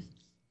 I'm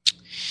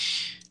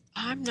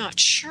not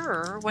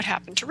sure what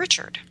happened to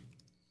Richard.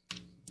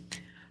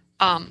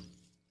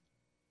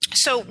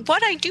 So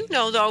what I do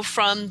know, though,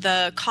 from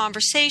the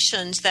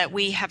conversations that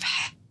we have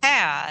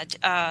had,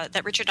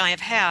 that Richard and I have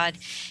had,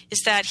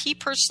 is that he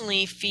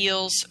personally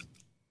feels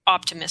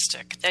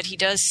optimistic, that he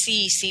does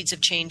see seeds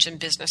of change in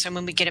business. And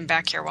when we get him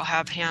back here, we'll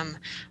have him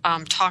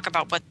talk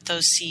about what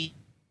those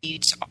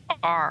seeds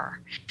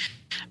are.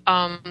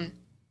 But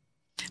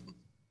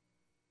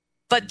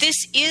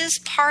this is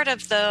part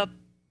of the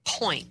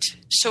point.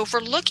 So if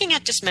we're looking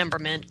at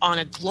dismemberment on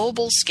a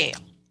global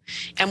scale,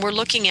 and we're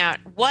looking at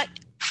what,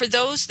 for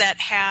those that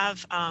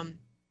have, at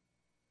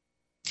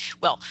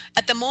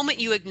the moment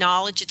you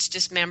acknowledge it's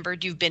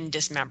dismembered, you've been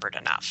dismembered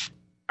enough.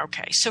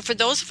 Okay, so for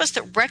those of us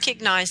that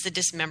recognize the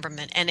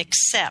dismemberment and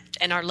accept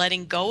and are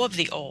letting go of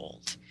the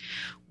old,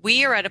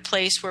 we are at a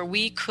place where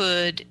we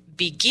could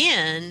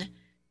begin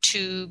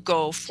to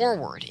go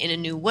forward in a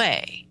new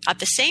way. At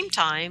the same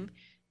time,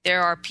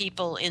 there are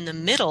people in the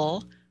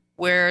middle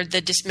where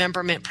the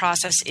dismemberment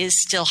process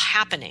is still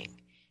happening.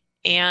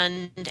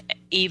 And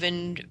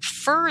even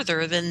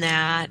further than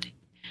that,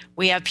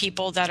 we have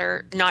people that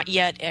are not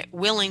yet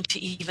willing to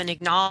even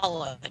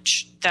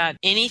acknowledge that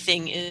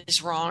anything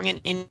is wrong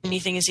and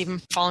anything is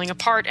even falling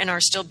apart and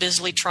are still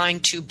busily trying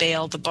to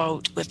bail the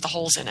boat with the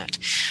holes in it.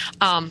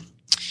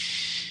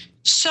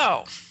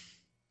 So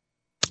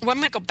I'm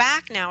going to go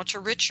back now to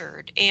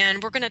Richard,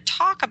 and we're going to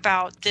talk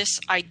about this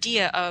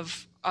idea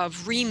of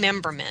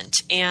rememberment.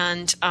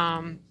 And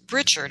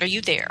Richard, are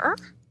you there?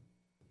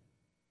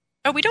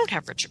 Oh, we don't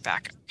have Richard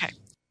back. Okay.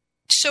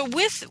 So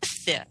with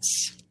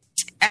this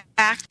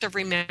act of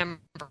remembrance,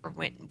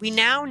 we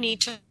now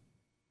need to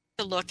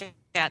look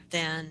at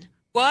then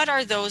what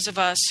are those of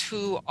us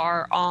who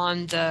are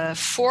on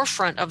the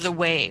forefront of the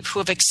wave, who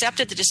have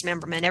accepted the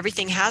dismemberment,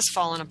 everything has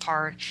fallen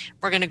apart,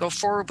 we're going to go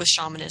forward with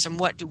shamanism,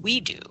 what do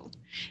we do?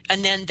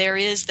 And then there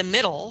is the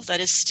middle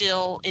that is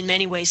still, in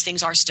many ways,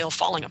 things are still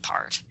falling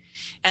apart.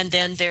 And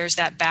then there's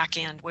that back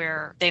end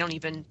where they don't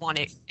even want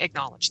to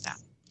acknowledge that.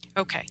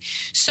 Okay,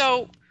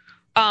 so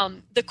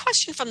the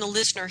question from the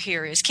listener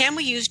here is, can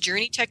we use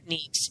journey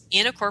techniques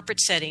in a corporate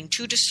setting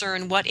to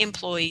discern what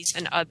employees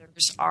and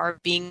others are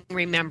being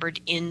remembered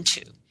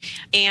into?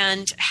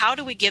 And how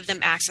do we give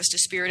them access to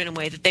spirit in a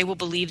way that they will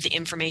believe the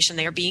information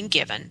they are being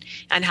given?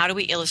 And how do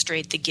we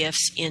illustrate the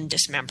gifts in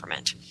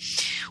dismemberment?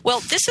 Well,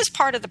 this is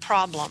part of the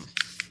problem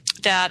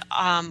that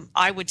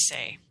I would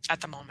say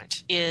at the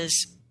moment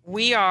is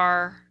we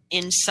are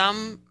in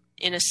some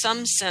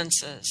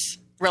senses,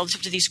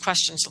 relative to these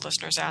questions the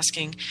listener is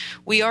asking,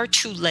 we are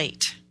too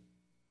late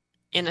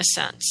in a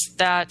sense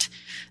that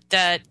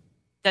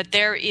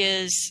there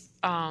is,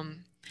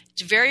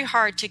 it's very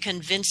hard to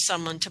convince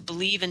someone to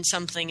believe in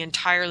something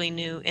entirely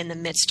new in the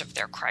midst of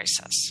their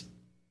crisis.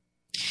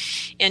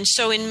 And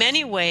so in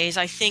many ways,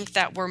 I think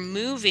that we're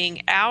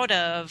moving out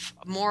of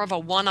more of a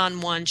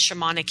one-on-one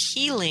shamanic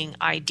healing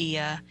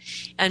idea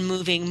and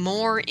moving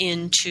more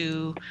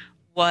into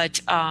what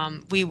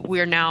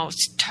we're now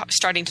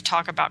starting to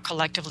talk about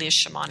collectively as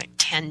shamanic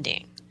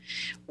tending,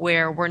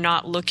 where we're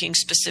not looking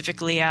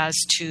specifically as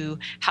to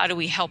how do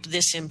we help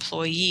this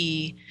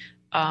employee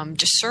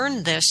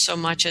discern this so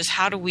much as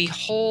how do we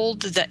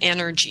hold the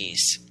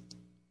energies.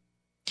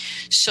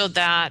 so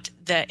that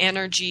the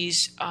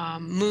energies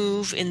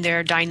move in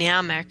their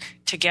dynamic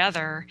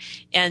together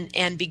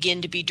and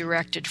begin to be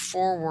directed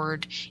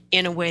forward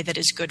in a way that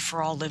is good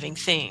for all living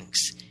things,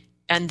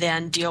 and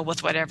then deal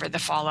with whatever the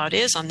fallout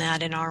is on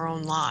that in our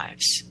own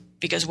lives.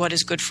 Because what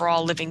is good for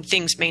all living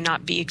things may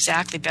not be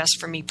exactly best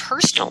for me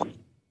personally.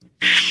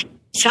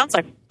 Sounds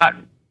like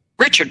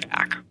Richard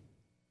back.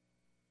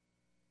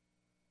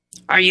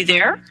 Are you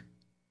there?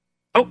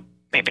 Oh,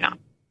 maybe not.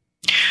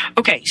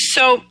 Okay,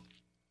 so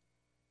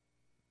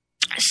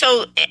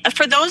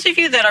for those of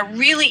you that are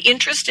really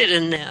interested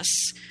in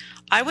this,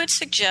 I would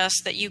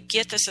suggest that you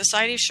get the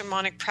Society of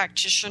Shamanic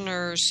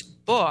Practitioners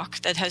book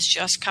that has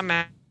just come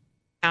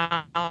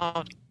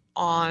out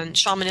on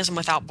Shamanism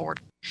Without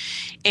Borders.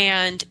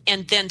 And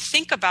then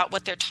think about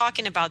what they're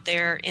talking about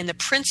there in the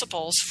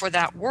principles for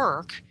that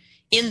work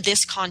in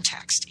this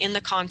context, in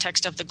the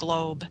context of the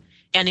globe,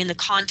 and in the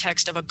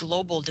context of a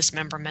global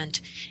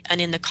dismemberment, and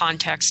in the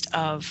context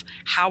of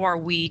how are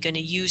we going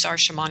to use our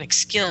shamanic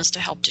skills to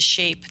help to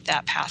shape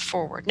that path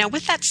forward. Now,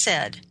 with that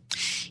said,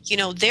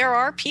 there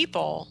are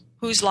people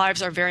whose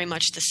lives are very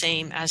much the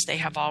same as they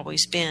have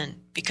always been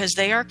because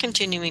they are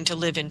continuing to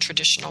live in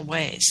traditional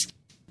ways.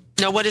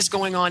 Now, what is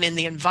going on in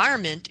the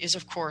environment is,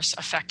 of course,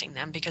 affecting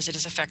them because it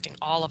is affecting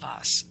all of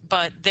us.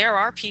 But there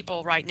are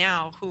people right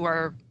now who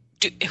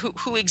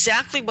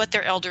exactly what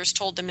their elders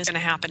told them is going to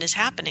happen is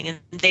happening,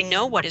 and they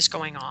know what is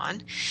going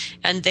on,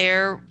 and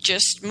they're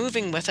just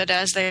moving with it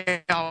as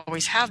they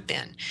always have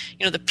been.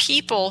 The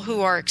people who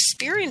are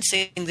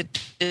experiencing the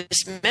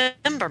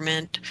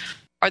dismemberment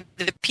are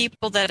the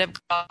people that have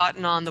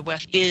gotten on the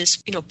West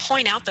is,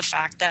 point out the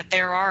fact that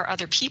there are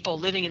other people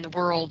living in the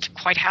world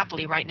quite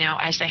happily right now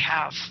as they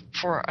have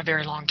for a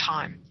very long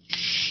time,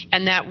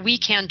 and that we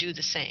can do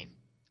the same.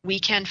 We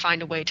can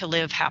find a way to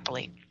live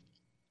happily.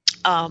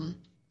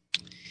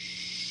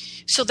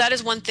 So that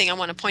is one thing I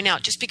want to point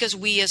out. Just because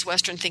we as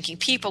Western thinking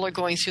people are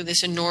going through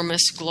this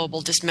enormous global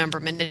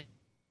dismemberment, it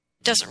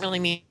doesn't really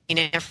mean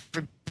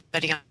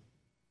everybody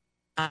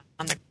on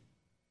the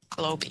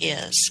globe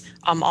is,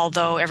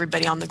 although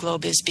everybody on the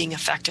globe is being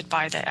affected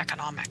by the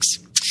economics.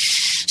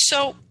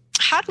 So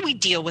how do we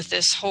deal with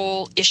this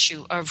whole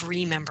issue of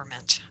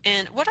rememberment?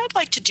 And what I'd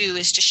like to do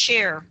is to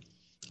share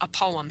a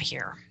poem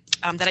here.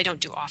 That I don't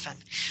do often,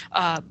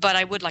 but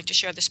I would like to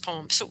share this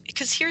poem. So,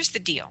 because here's the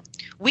deal.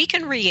 We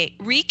can recreate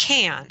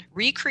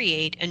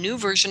a new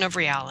version of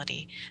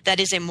reality that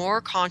is a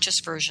more conscious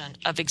version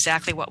of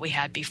exactly what we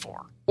had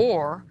before.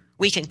 Or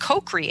we can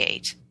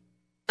co-create,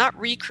 not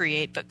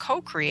recreate, but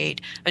co-create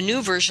a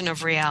new version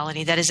of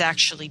reality that is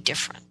actually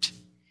different.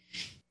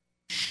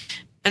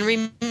 And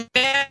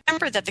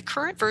remember that the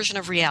current version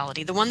of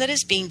reality, the one that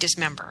is being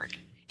dismembered,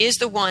 is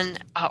the one,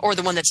 or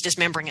the one that's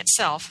dismembering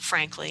itself,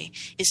 frankly,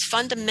 is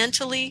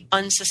fundamentally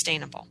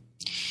unsustainable.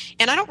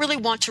 And I don't really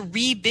want to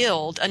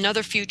rebuild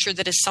another future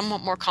that is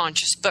somewhat more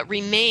conscious, but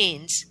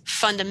remains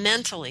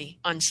fundamentally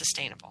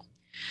unsustainable.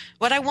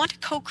 What I want to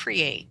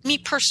co-create, me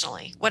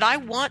personally, what I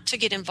want to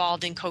get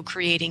involved in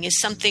co-creating is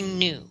something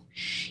new,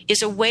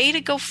 is a way to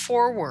go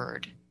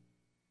forward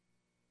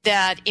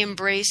that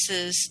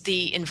embraces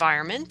the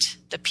environment,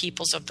 the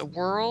peoples of the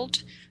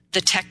world,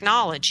 the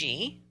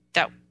technology,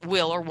 that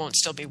will or won't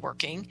still be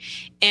working,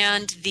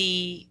 and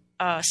the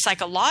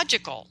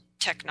psychological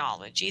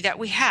technology that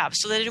we have,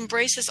 so that it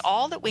embraces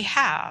all that we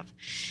have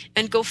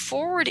and go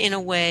forward in a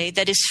way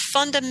that is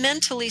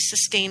fundamentally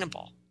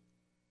sustainable.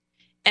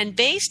 And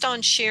based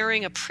on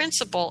sharing a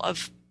principle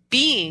of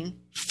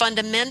being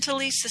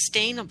fundamentally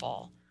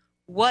sustainable,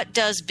 what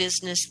does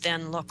business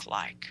then look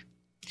like?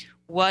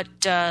 What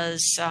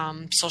does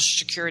Social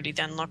Security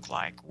then look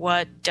like?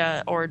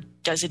 Or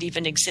does it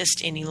even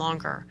exist any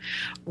longer?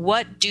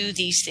 What do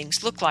these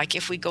things look like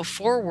if we go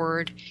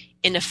forward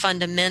in a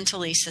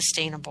fundamentally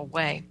sustainable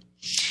way?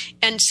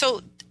 And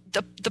so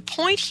the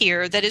point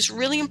here that is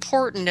really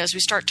important as we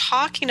start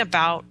talking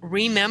about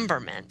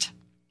rememberment,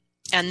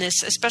 and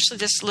this, especially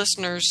this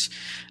listener's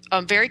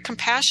very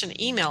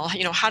compassionate email,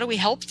 how do we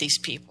help these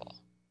people?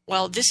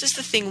 Well, this is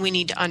the thing we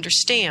need to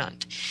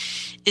understand,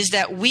 is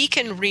that we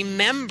can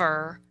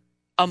remember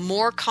a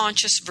more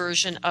conscious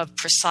version of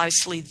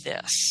precisely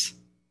this,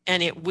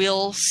 and it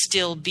will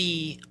still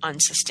be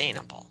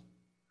unsustainable.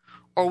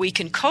 Or we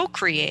can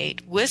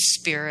co-create with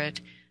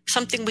spirit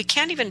something we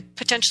can't even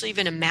potentially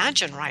even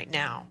imagine right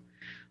now,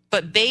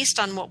 but based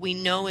on what we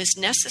know is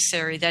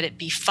necessary, that it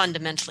be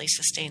fundamentally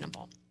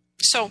sustainable.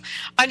 So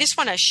I just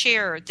want to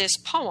share this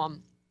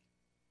poem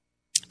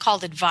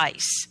called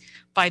Advice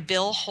by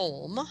Bill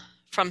Holm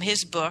from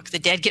his book, The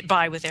Dead Get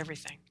By with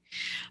Everything.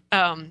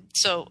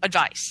 So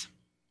advice.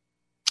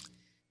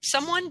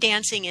 Someone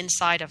dancing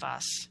inside of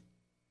us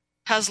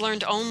has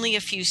learned only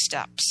a few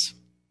steps.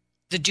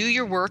 The do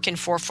your work in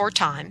 4/4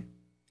 time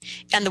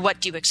and the what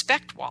do you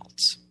expect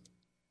waltz.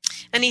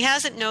 And he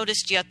hasn't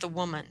noticed yet the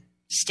woman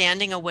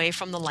standing away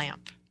from the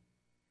lamp,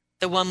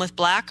 the one with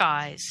black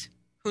eyes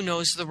who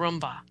knows the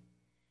rumba,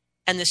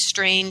 and the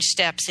strange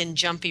steps in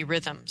jumpy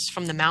rhythms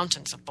from the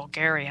mountains of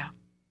Bulgaria.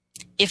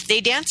 If they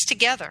dance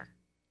together,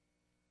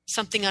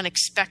 something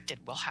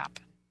unexpected will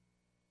happen.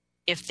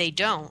 if they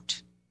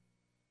don't,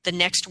 the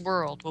next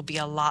world will be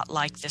a lot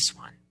like this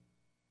one.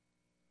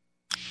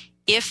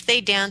 If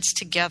they dance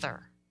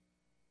together,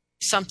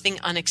 something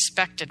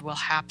unexpected will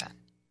happen.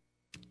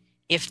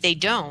 If they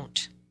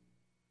don't,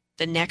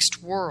 the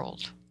next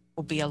world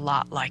will be a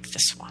lot like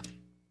this one.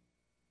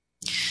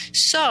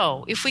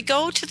 So, if we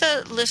go to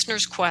the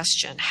listener's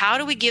question, how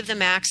do we give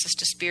them access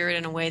to spirit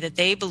in a way that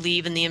they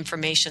believe in the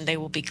information they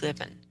will be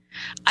given?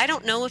 I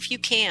don't know if you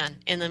can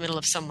in the middle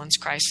of someone's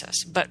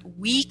crisis, but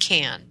we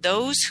can.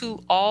 Those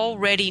who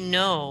already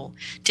know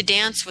to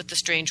dance with the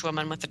strange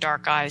woman with the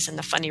dark eyes and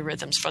the funny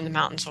rhythms from the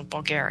mountains of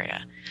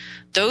Bulgaria.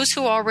 Those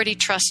who already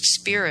trust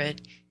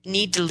spirit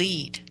need to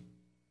lead.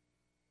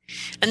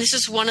 And this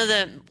is one of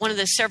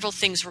the several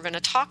things we're going to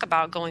talk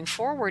about going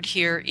forward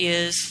here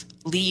is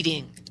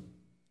leading.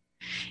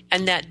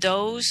 And that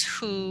those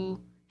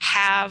who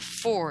have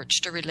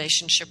forged a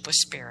relationship with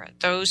spirit,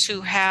 those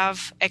who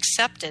have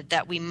accepted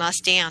that we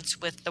must dance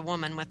with the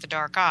woman with the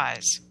dark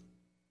eyes,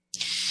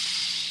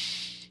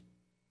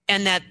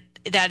 and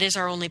that is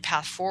our only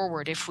path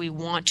forward if we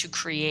want to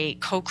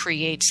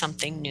co-create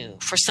something new,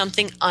 for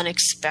something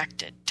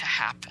unexpected to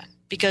happen.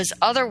 Because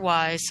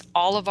otherwise,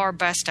 all of our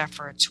best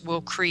efforts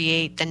will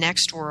create the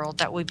next world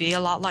that will be a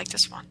lot like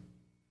this one.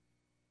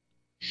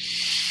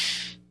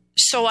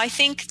 So I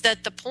think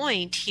that the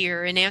point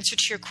here, in answer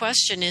to your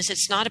question, is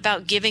it's not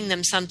about giving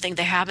them something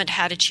they haven't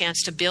had a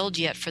chance to build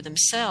yet for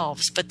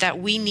themselves, but that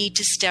we need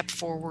to step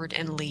forward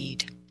and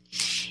lead.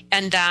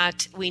 And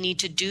that we need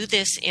to do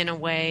this in a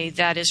way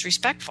that is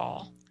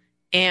respectful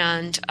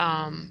and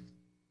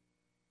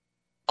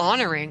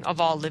honoring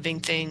of all living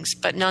things.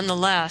 But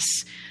nonetheless,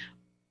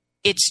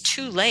 it's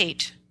too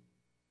late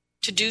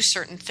to do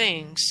certain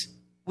things.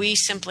 We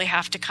simply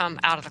have to come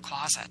out of the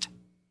closet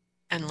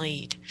and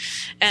lead.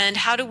 And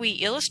how do we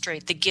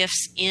illustrate the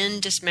gifts in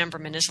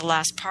dismemberment is the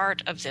last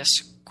part of this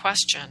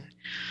question.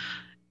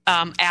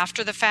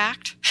 After the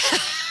fact,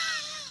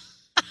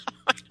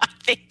 I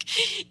think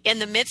in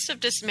the midst of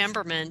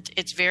dismemberment,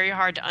 it's very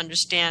hard to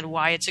understand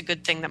why it's a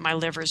good thing that my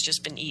liver has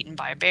just been eaten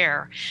by a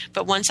bear.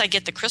 But once I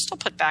get the crystal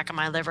put back in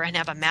my liver and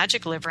have a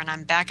magic liver and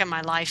I'm back in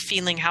my life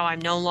feeling how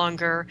I'm no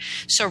longer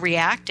so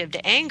reactive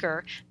to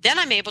anger, then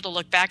I'm able to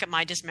look back at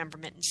my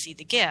dismemberment and see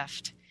the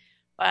gift.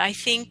 I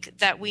think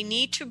that we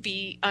need to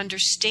I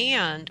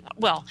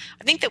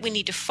think that we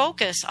need to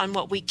focus on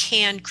what we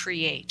can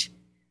create,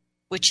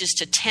 which is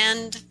to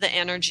tend the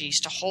energies,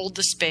 to hold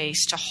the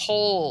space, to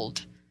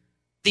hold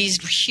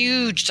these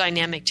huge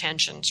dynamic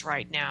tensions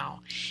right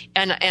now,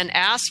 and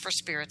ask for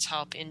Spirit's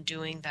help in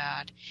doing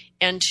that,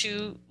 and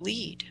to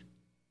lead.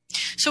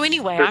 So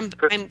anyway, I'm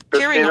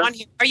carrying on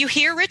here. Are you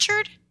here,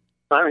 Richard?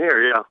 I'm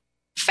here, yeah.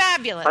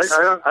 Fabulous.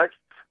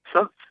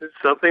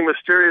 Something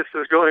mysterious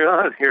is going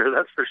on here,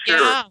 that's for sure.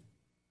 Yeah.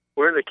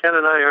 Ken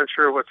and I aren't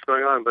sure what's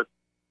going on, but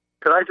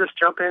could I just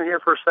jump in here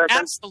for a second?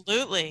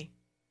 Absolutely.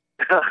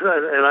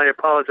 And I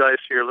apologize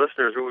to your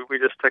listeners. We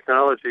just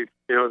technology,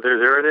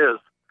 there it is.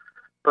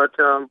 But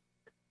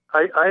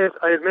I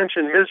had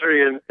mentioned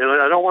misery, and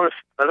I don't want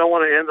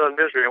to end on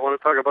misery. I want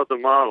to talk about the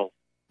model,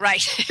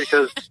 right?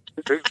 Because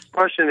the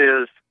question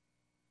is,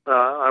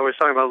 I was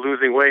talking about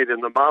losing weight,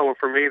 and the model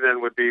for me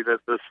then would be that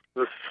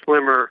this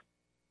slimmer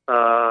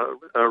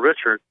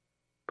Richard.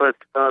 But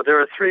there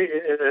are three,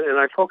 and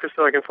I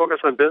can focus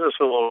on business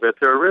a little bit.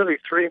 There are really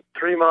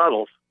three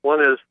models.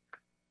 One is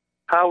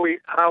how we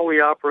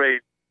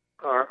operate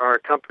our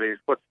companies.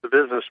 What's the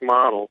business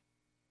model?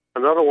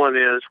 Another one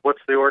is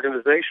what's the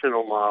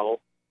organizational model?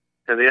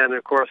 And the end,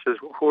 of course, is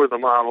who are the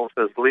models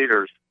as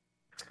leaders?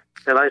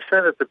 And I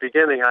said at the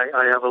beginning,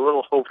 I have a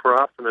little hope for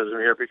optimism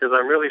here because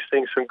I'm really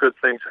seeing some good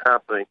things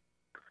happening.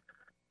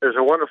 There's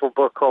a wonderful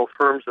book called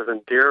Firms of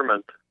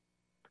Endearment.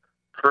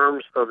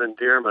 Firms of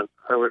Endearment.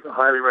 I would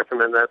highly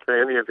recommend that to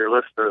any of your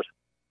listeners.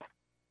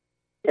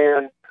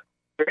 And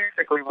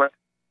basically what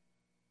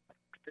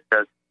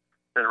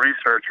and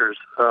researchers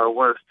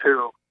was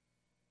to,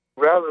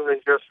 rather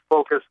than just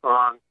focus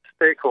on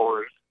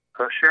stakeholders,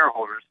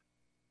 shareholders,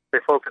 they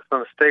focused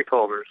on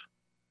stakeholders.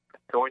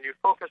 So when you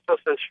focus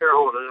just on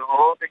shareholders, it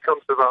all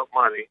becomes about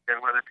money.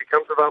 And when it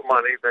becomes about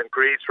money, then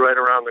greed's right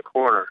around the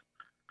corner.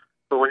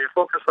 So when you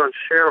focus on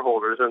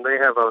shareholders, and they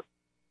have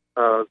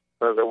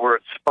the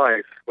word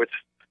SPICE, which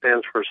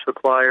stands for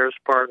suppliers,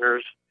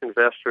 partners,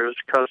 investors,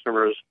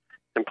 customers,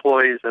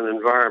 employees, and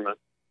environment.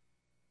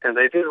 And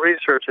they did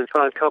research and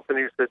found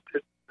companies that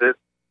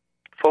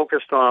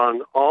focused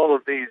on all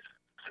of these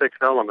 6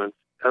 elements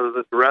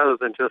rather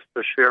than just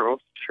the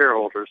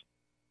shareholders.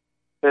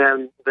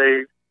 And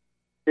they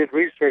did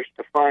research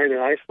to find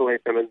and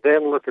isolate them and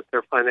then look at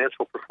their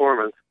financial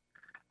performance.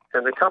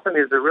 And the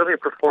companies that really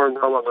performed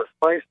well on the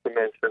SPICE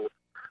dimensions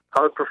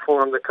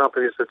outperform the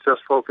companies that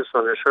just focus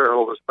on their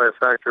shareholders by a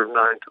factor of 9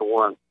 to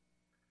 1.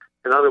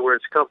 In other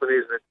words,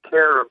 companies that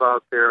care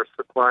about their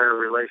supplier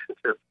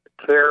relationships,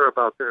 that care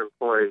about their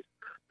employees,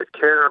 that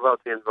care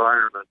about the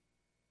environment,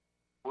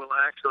 will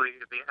actually,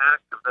 in the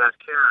act of that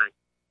caring,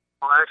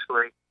 will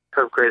actually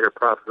have greater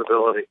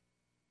profitability.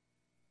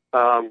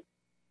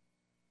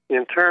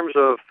 In terms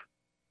of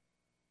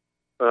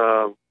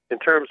in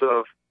terms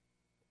of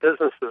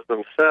businesses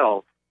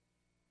themselves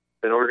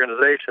and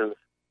organizations,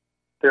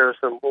 there are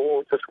some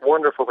just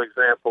wonderful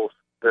examples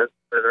that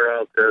are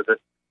out there. That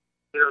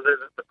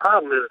the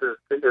problem is a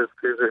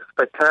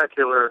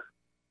spectacular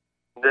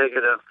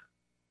negative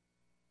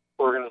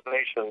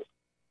organizations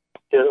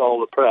in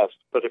all the press.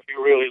 But if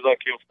you really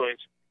look, you'll find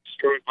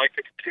stories like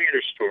the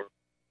Container Store.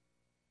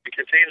 The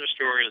Container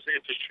Store is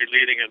industry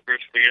leading in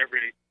virtually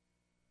every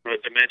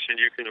dimension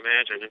you can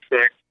imagine. In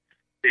fact,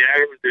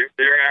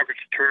 their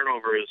average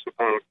turnover is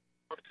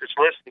it's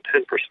less than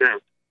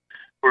 10%,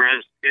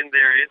 whereas in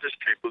their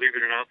industry, believe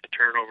it or not, the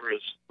turnover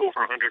is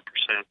over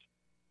 100%.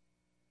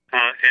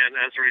 And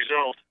as a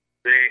result,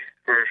 they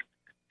are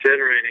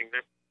generating,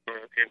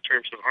 in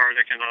terms of hard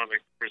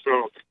economic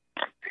results,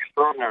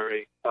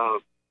 extraordinary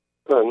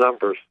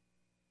numbers.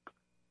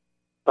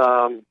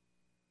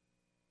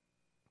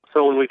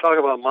 So when we talk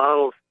about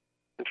models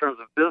in terms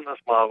of business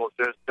models,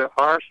 there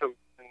are some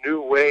new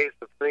ways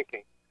of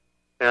thinking,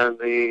 and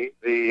this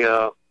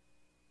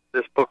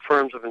book,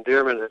 Firms of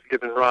Endearment, has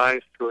given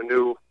rise to a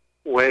new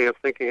way of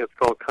thinking. It's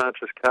called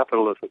conscious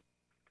capitalism.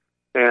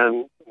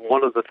 And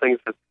one of the things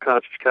that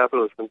conscious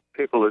capitalism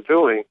people are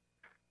doing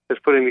is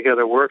putting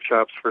together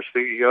workshops for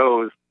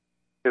CEOs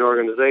in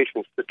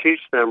organizations to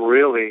teach them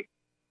really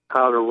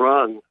how to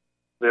run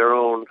their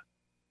own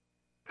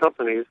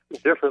companies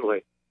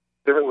differently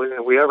than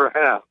we ever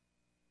have,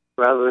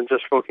 rather than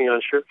just focusing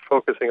on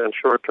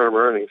short-term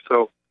earnings.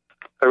 So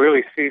I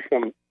really see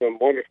some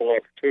wonderful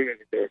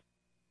opportunity there.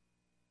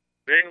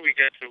 Then we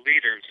get to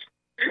leaders.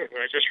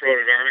 I just wrote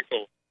an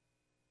article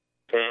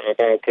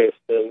about this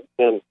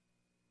and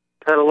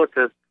kind of looked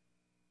at,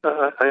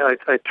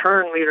 I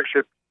turned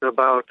leadership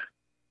about,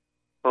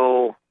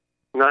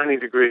 90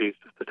 degrees.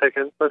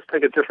 Let's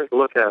take a different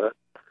look at it.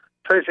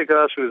 Tracy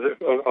Goss, who's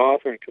an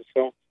author and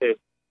consultant, said,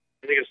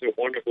 I think it's a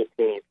wonderful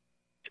quote,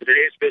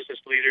 "Today's business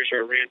leaders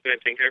are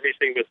reinventing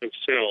everything but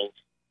themselves,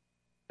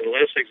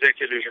 unless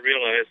executives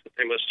realize that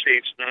they must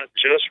change not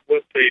just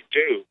what they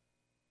do,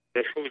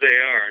 but who they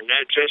are,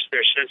 not just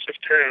their sense of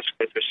task,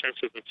 but their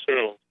sense of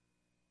themselves.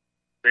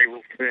 They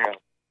will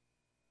fail."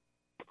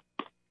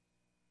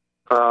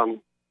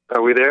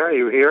 Are we there? Are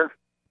you here?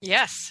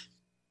 Yes.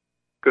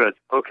 Good.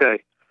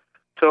 Okay.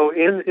 So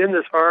in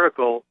this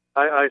article,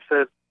 I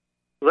said,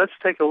 let's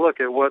take a look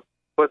at what's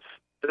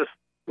this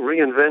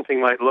reinventing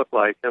might look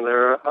like. And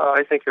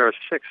I think there are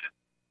 6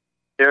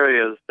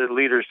 areas that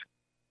leaders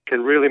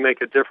can really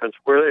make a difference,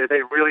 where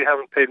they really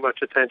haven't paid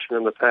much attention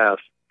in the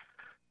past.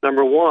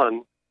 Number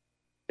 1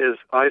 is,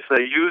 I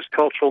say, use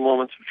cultural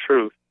moments of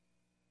truth.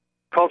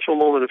 Cultural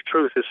moment of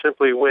truth is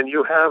simply when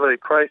you have a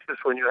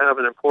crisis, when you have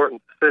an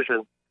important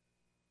decision.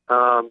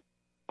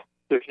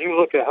 If you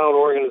look at how an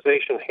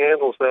organization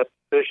handles that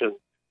decision,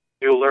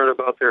 you'll learn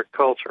about their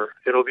culture.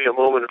 It'll be a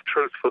moment of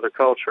truth for the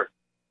culture.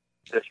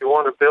 If you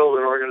want to build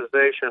an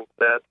organization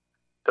that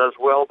does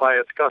well by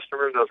its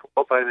customers, does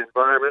well by the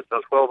environment,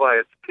 does well by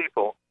its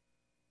people,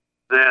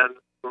 then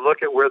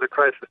look at where the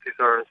crises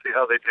are and see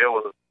how they deal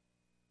with them.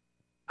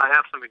 I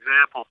have some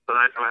examples, but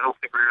I don't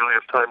think we really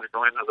have time to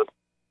go into them.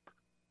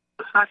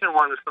 The second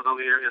one is for the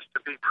leader is to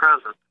be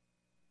present.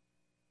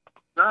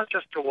 Not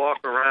just to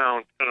walk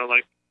around kind of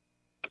like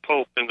the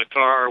Pope in the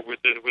car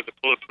with the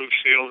bulletproof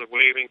shield and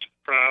waving to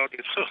the crowd,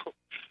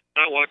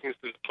 not walking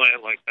through the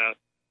plant like that,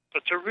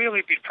 but to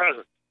really be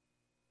present.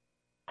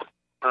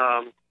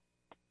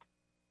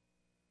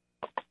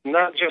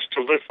 Not just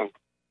to listen,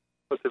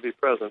 but to be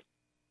present.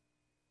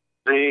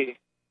 The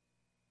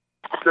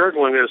third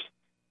one is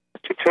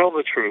to tell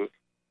the truth.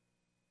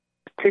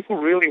 People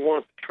really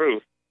want the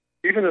truth,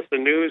 even if the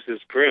news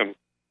is grim.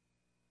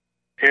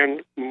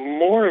 And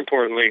more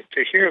importantly,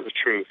 to hear the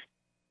truth.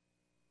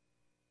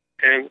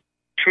 And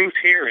truth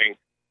hearing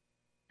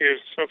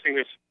is something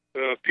that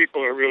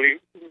people are really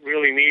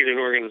need in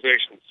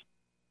organizations.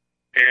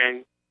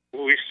 And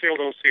we still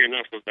don't see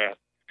enough of that.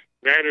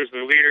 That is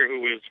the leader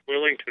who is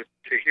willing to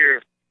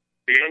hear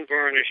the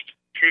unvarnished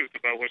truth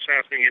about what's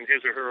happening in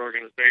his or her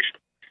organization.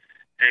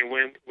 And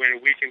when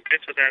we can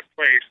get to that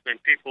place, then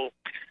people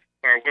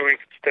are willing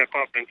to step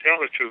up and tell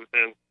the truth,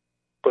 and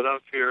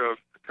without fear of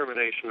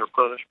discrimination or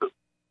punishment.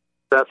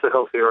 That's a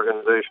healthy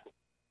organization.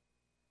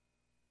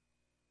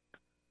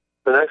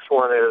 The next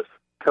one is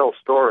tell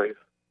stories.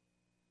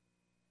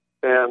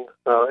 And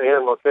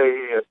Anne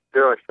Mulcahy at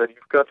Xerox said,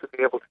 you've got to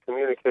be able to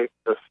communicate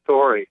the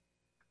story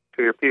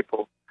to your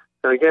people.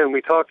 And again,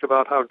 we talked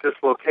about how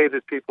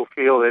dislocated people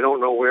feel. They don't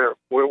know what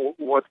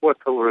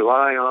to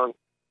rely on.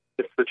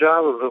 It's the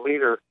job of the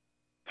leader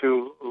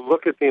to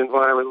look at the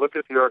environment, look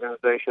at the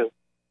organization,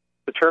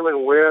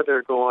 determine where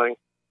they're going,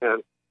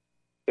 and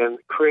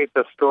create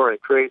the story.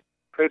 Create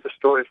the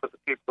story for the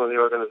people in the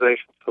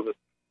organization so that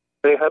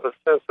they have a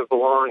sense of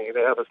belonging.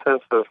 They have a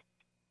sense of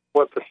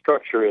what the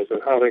structure is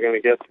and how they're going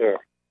to get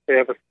there.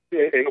 And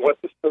what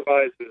this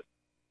provides is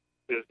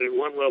at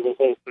one level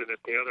hope and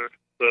at the other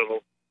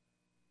level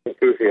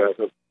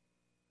enthusiasm.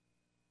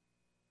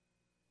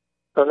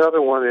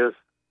 Another one is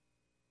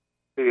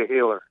be a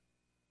healer.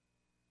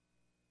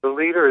 The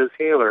leader as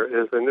healer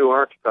is a new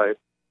archetype.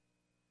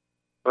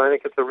 but I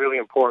think it's a really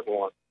important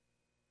one.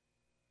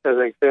 As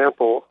an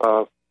example,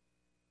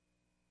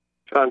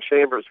 John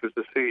Chambers, who's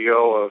the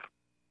CEO of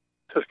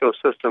Cisco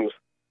Systems,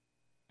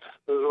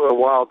 a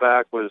while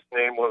back was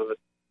named one of the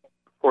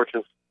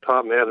Fortune's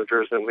top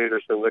managers and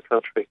leaders in the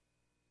country.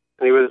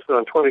 And he was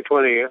on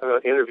 2020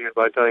 interviewed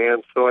by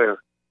Diane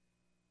Sawyer.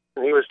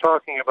 And he was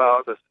talking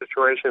about the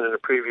situation in a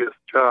previous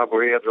job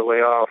where he had to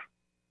lay off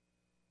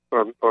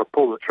or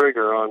pull the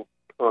trigger on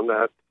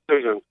that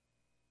decision,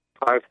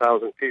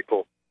 5,000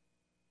 people.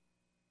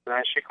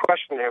 And she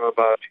questioned him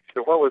about it. She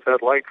said, "What was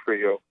that like for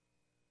you?"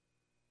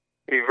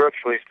 He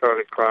virtually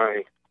started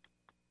crying.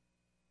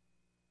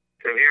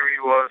 And here he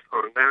was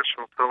on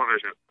national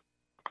television.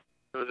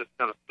 He was just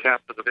kind of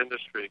captain of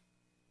industry,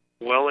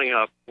 welling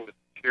up with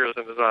tears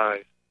in his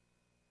eyes.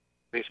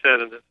 And he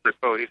said in this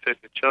quote, he said,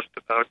 "You just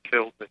about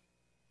killed me."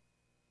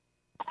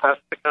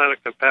 That's the kind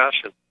of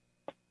compassion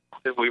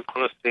that we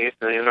want to see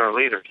in our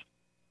leaders.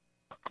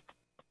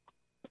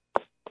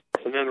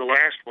 And then the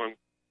last one,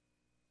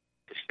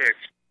 the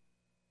sixth,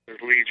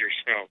 is lead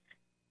yourself.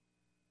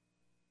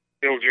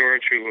 Bill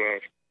George, who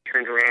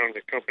turned around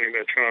the company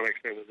Medtronic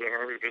and is a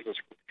Harvard Business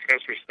School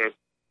professor, said,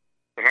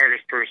 "The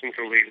hardest person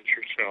to lead is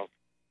yourself."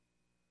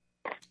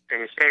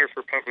 And the Center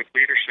for Public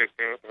Leadership,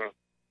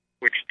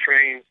 which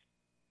trains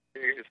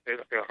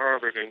at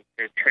Harvard and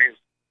trains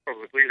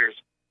public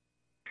leaders,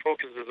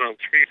 focuses on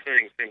three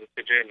things in its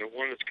agenda.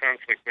 One is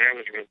conflict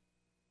management.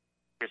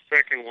 The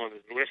second one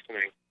is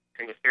listening.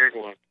 And the third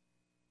one,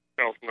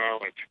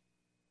 self-knowledge.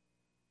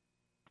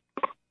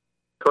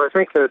 So I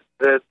think that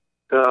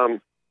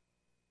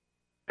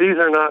these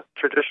are not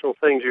traditional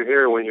things you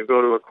hear when you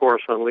go to a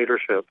course on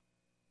leadership.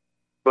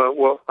 But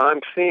what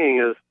I'm seeing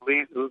is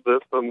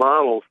the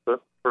models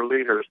for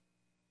leaders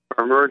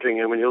are emerging.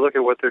 And when you look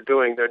at what they're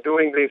doing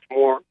these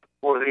more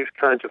of these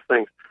kinds of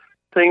things.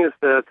 Things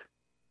that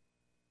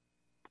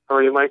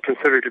you might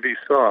consider to be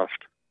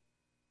soft.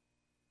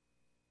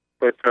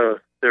 But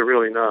they're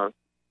really not.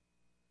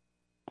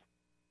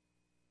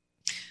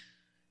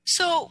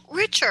 So,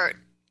 Richard,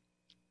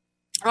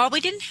 well,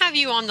 we didn't have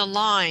you on the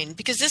line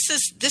because this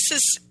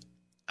is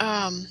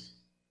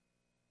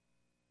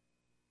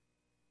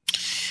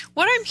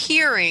what I'm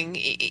hearing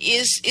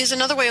is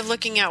another way of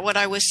looking at what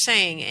I was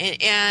saying,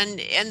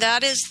 and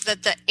that is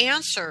that the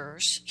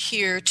answers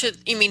here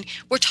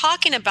we're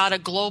talking about a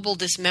global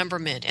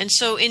dismemberment, and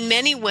so in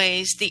many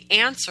ways the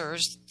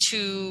answers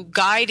to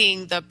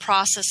guiding the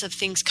process of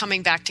things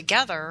coming back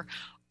together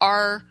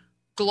are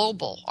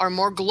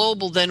more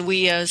global than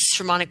we as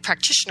shamanic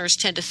practitioners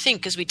tend to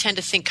think, because we tend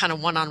to think kind of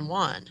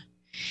one-on-one.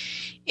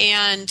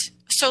 And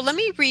so let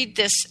me read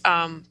this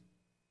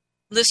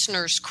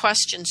listeners'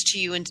 questions to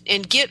you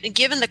and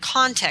given the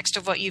context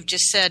of what you've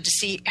just said, to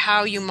see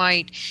how you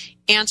might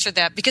answer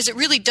that, because it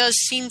really does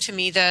seem to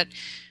me that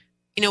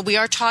we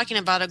are talking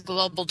about a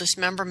global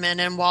dismemberment,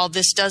 and while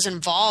this does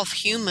involve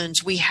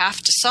humans, we have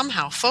to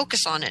somehow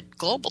focus on it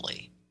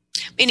globally.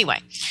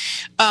 Anyway,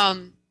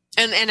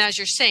 and as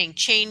you're saying,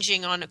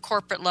 changing on a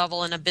corporate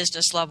level and a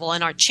business level,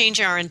 and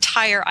changing our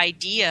entire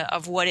idea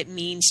of what it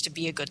means to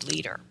be a good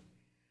leader.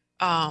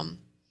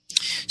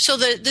 So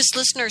this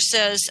listener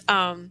says,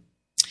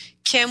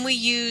 can we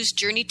use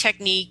journey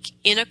technique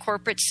in a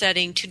corporate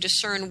setting to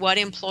discern what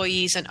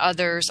employees and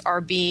others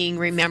are being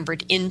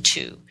remembered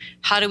into?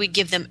 How do we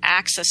give them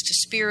access to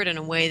spirit in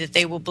a way that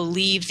they will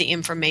believe the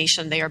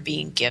information they are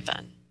being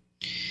given?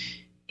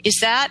 Is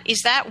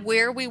that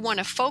where we want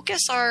to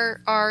focus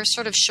our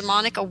sort of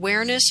shamanic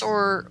awareness,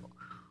 or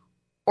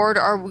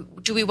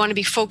do we want to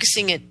be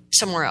focusing it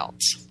somewhere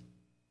else?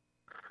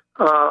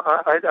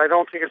 I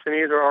don't think it's an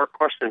either-or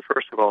question,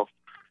 first of all.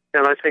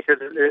 And I think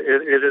it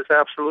is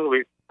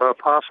absolutely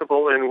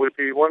possible and would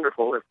be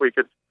wonderful if we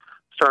could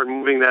start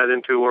moving that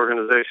into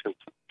organizations.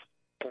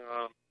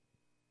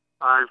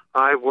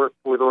 I've worked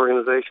with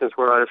organizations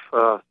where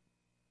I've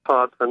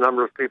taught a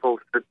number of people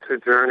to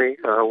journey,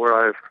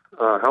 where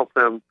I've helped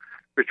them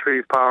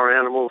retrieve power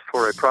animals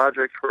for a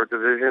project, for a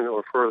division,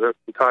 or for the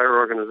entire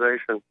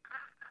organization.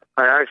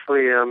 I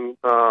actually am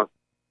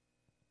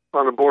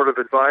on a board of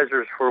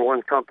advisors for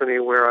one company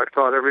where I've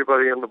taught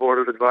everybody on the board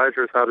of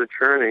advisors how to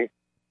journey.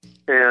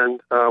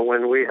 And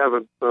when we have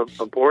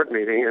a board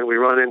meeting and we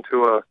run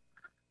into a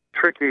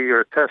tricky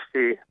or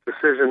testy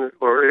decision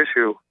or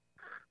issue,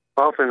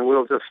 often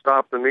we'll just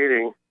stop the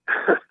meeting,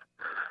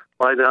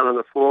 lie down on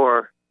the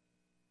floor,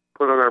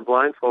 put on our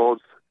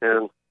blindfolds,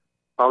 and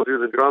I'll do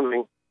the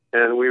drumming,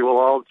 and we will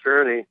all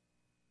journey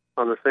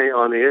on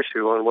the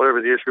issue, on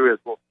whatever the issue is.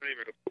 We'll frame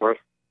it, of course,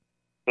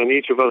 and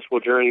each of us will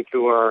journey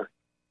to our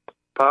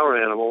power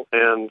animal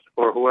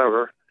or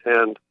whoever,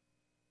 and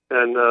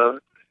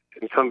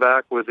come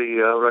back with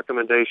the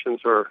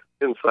recommendations or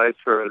insights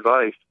or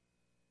advice.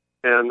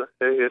 And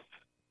it's,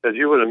 as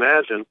you would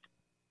imagine,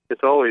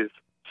 it's always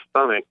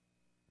stunning,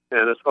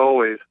 and it's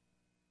always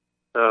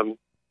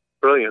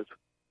brilliant,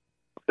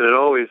 and it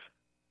always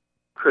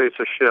creates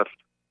a shift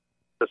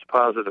that's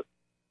positive.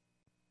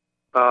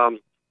 I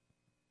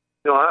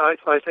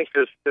think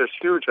there's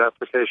huge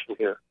application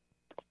here.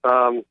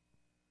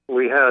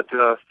 We had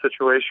a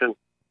situation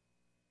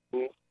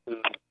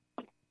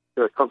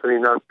a company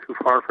not too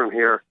far from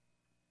here,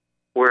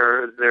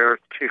 where their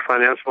chief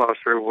financial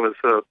officer was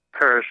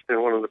perished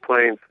in one of the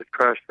planes that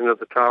crashed into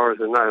the towers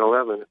in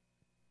 9/11.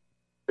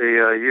 A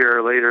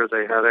year later,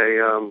 they had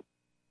a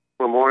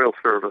memorial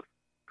service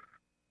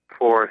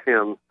for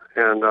him,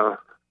 and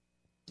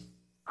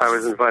I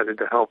was invited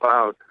to help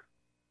out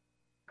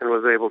and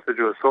was able to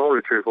do a soul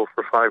retrieval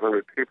for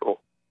 500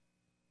 people,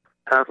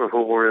 half of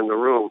whom were in the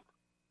room.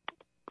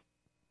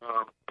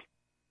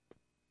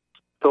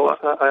 So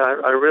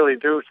I really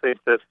do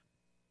think that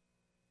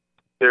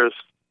there's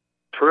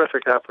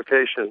terrific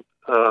application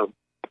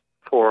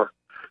for.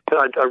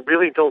 I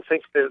really don't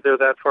think they're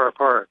that far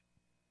apart.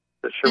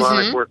 The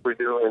shamanic work we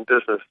do in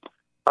business.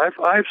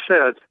 I've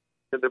said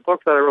that the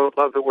book that I wrote,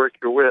 Love the Work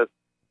You're With,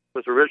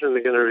 was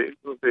originally going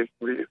to be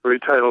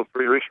retitled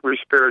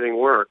Respiriting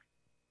Work.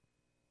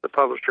 The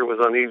publisher was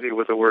uneasy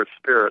with the word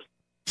spirit.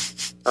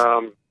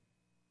 I've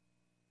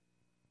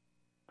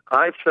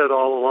said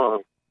all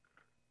along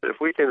that if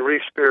we can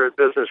respirit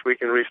business, we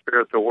can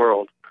respirit the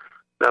world.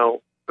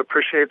 Now,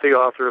 appreciate the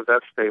author of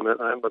that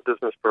statement. I'm a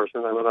business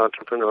person. I'm an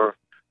entrepreneur.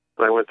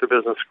 And I went to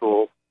business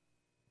school,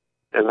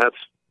 and that's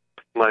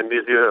my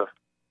milieu.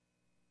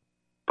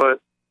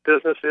 But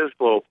business is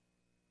global.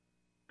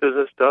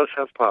 Business does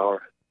have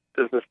power.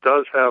 Business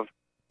does have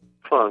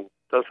fun,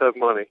 does have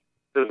money.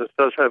 Business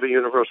does have a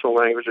universal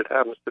language. It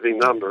happens to be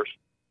numbers,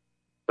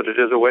 but it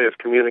is a way of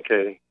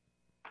communicating.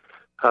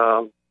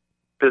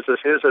 Business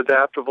is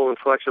adaptable and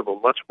flexible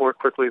much more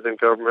quickly than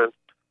government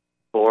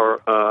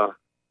or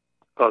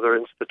other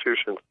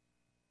institutions.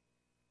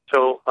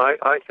 So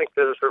I think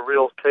there's a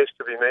real case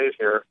to be made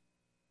here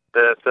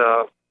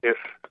that if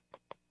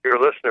your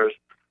listeners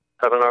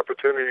have an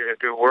opportunity to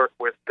do work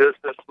with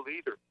business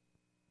leaders,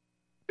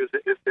 because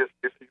if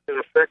you can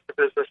affect the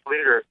business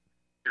leader,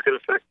 you can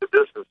affect the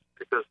business,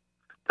 because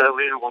that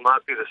leader will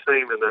not be the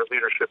same in that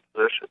leadership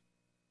position.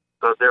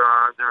 There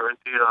are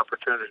indeed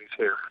opportunities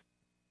here.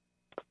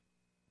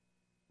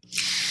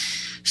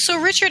 So,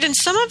 Richard, in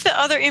some of the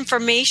other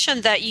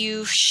information that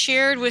you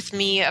shared with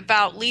me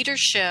about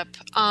leadership,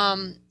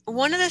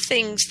 one of the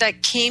things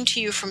that came to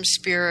you from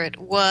Spirit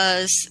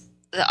was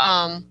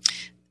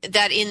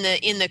that in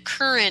the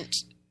current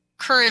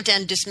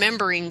and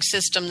dismembering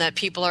system that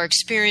people are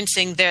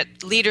experiencing,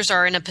 that leaders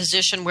are in a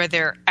position where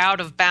they're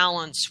out of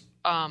balance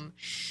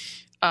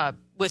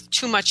with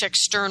too much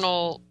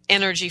external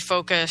energy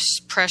focus,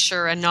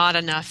 pressure, and not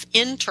enough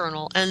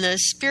internal. And the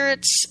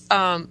spirits,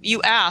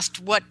 you asked,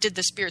 what did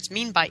the spirits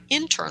mean by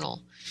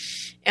internal?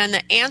 And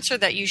the answer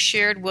that you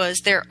shared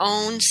was their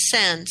own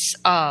sense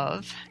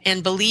of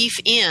and belief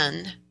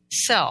in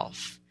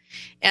self,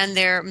 and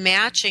their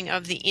matching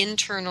of the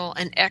internal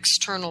and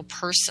external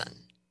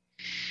person.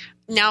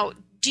 Now,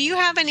 do you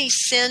have any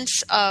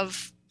sense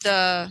of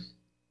the,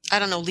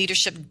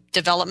 leadership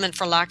development,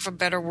 for lack of a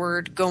better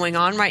word, going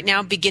on right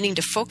now, beginning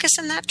to focus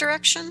in that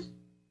direction?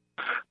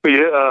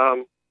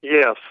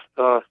 Yes.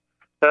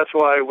 That's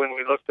why when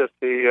we looked at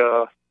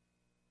the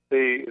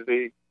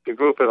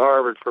group at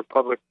Harvard for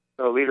public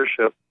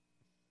leadership,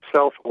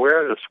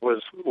 self-awareness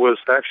was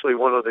actually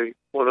one of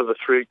the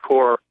three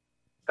core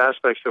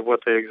aspects of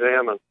what they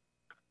examined.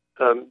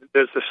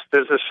 There's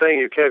this saying,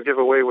 you can't give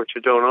away what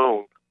you don't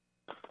own.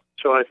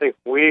 So I think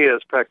we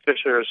as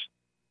practitioners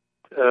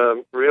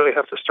really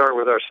have to start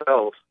with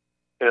ourselves,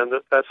 and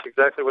that's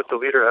exactly what the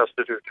leader has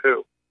to do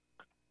too.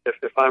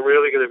 If I'm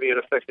really going to be an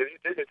effective,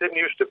 it didn't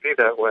used to be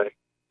that way.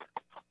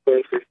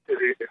 But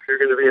if you're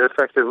going to be an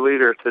effective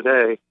leader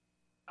today,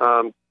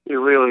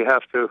 you really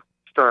have to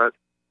start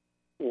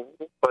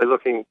by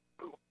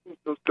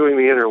doing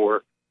the inner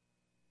work.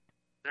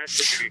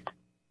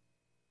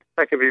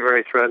 That can be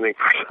very threatening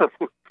for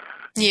some.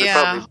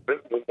 Yeah.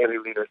 Many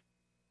leaders.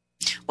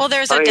 Well,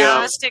 there's a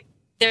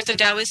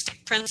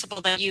Taoistic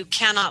principle that you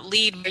cannot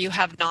lead where you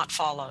have not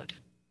followed.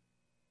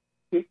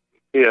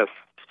 Yes.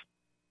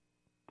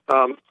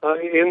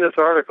 In this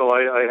article,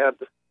 I had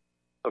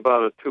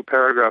about a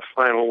 2-paragraph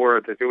final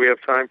word. Do we have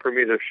time for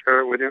me to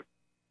share it with you?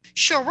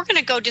 Sure. We're going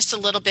to go just a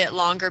little bit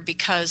longer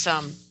because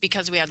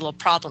we had little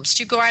problems.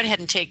 So you go right ahead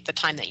and take the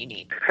time that you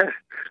need.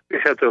 We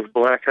had those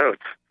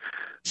blackouts.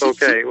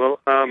 Okay. Well,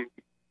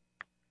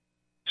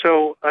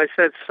 so I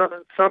said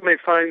some may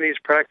find these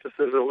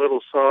practices a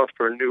little soft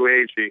or new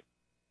agey.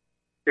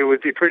 It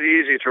would be pretty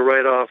easy to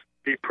write off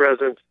be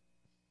present,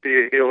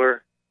 be a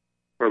healer,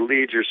 or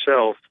lead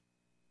yourself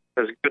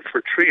as good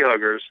for tree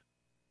huggers,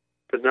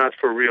 but not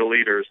for real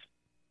leaders.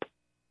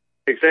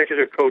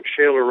 Executive coach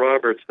Shayla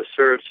Roberts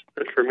asserts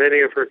that for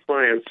many of her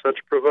clients, such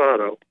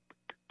bravado,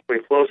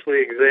 when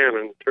closely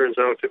examined, turns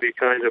out to be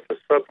kind of a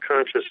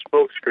subconscious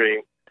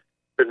smokescreen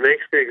that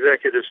makes the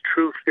executive's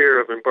true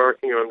fear of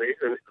embarking on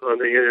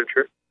the inner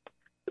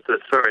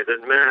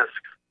that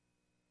masks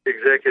the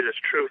executive's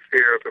true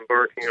fear of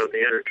embarking on the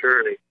inner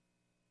journey.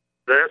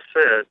 That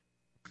said,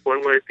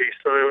 one might be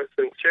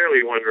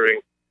sincerely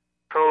wondering,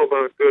 how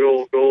about good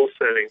old goal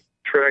setting,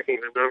 tracking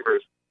the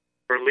numbers,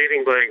 or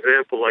leading by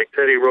example like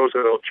Teddy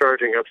Roosevelt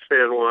charging up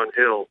San Juan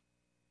Hill?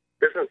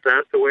 Isn't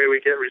that the way we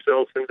get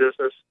results in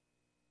business?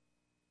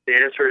 The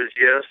answer is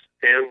yes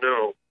and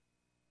no.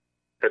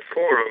 At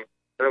Forum,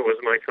 that was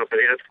my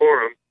company, at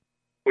Forum,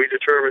 we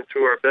determined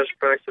through our best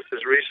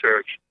practices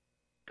research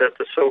that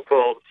the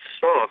so-called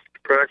soft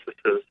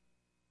practices,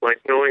 like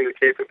knowing the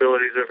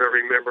capabilities of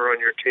every member on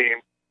your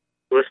team,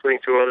 listening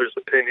to others'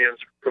 opinions,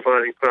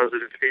 providing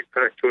positive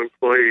feedback to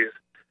employees,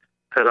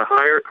 had a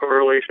higher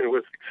correlation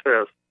with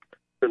success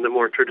than the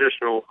more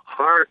traditional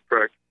hard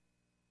practices,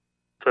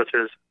 such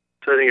as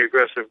setting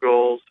aggressive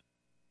goals,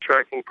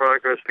 tracking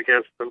progress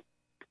against them,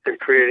 and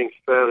creating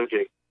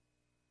strategy.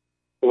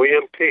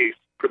 William Peace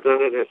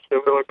presented a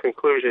similar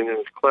conclusion in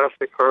his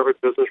classic Harvard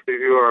Business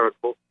Review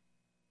article,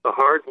 The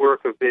Hard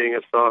Work of Being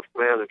a Soft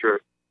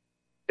Manager,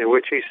 in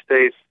which he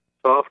states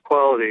soft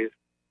qualities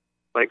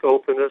like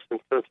openness and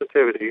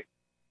sensitivity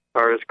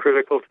are as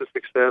critical to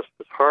success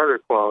as harder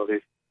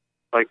qualities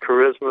like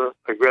charisma,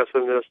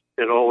 aggressiveness,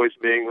 and always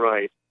being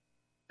right.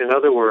 In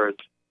other words,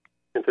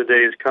 in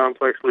today's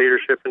complex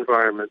leadership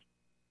environment,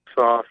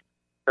 soft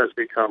has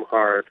become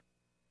hard.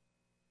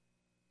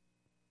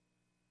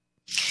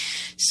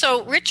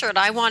 So, Richard,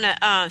 I want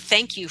to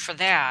thank you for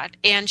that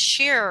and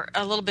share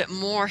a little bit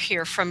more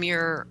here from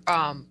your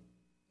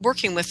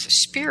working with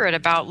Spirit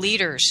about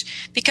leaders,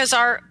 because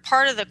our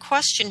part of the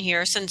question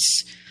here, since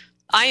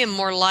I am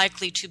more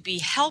likely to be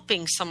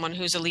helping someone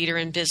who's a leader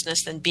in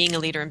business than being a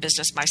leader in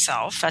business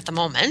myself at the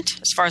moment,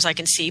 as far as I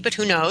can see, but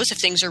who knows if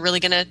things are really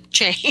going to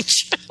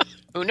change.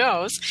 Who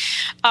knows?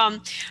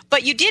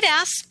 But you did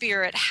ask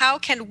Spirit, how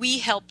can we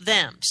help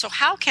them? So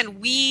how can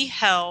we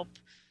help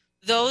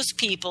those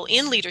people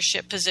in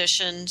leadership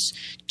positions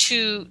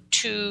to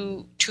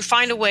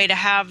find a way to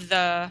have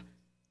the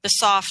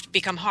soft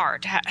become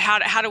hard?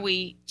 How do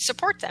we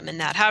support them in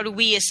that? How do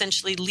we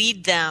essentially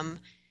lead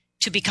them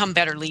to become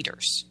better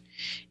leaders?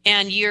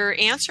 And your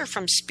answer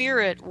from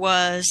Spirit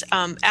was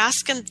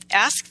ask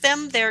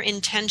them their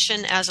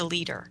intention as a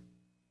leader.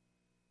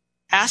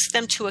 Ask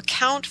them to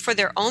account for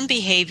their own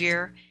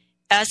behavior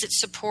as it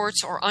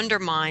supports or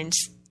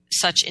undermines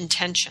such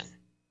intention.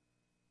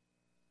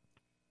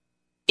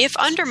 If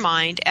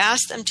undermined,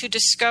 ask them to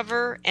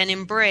discover and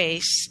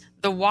embrace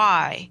the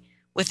why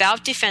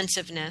without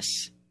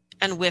defensiveness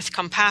and with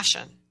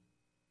compassion.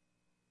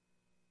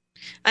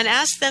 And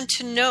ask them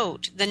to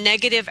note the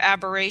negative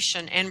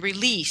aberration and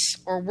release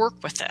or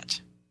work with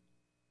it.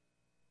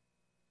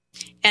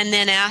 And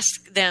then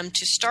ask them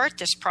to start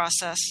this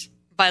process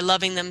by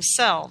loving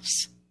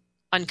themselves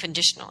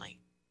unconditionally.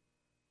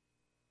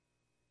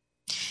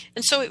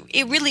 And so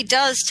it really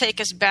does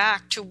take us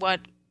back to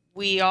what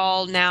we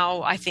all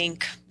now, I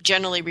think,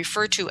 generally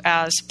refer to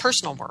as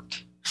personal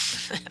work.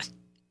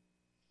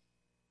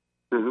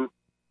 Mm-hmm.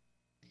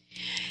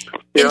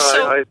 Yeah,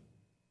 so, I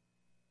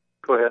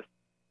go ahead.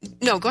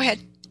 No, go ahead.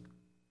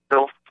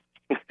 No,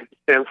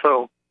 and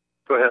so,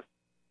 go ahead.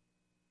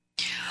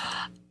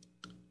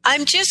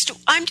 I'm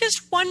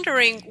just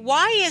wondering,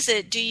 why is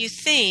it, do you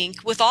think,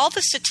 with all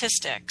the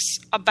statistics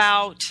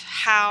about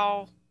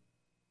how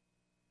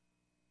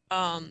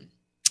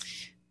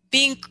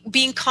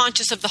being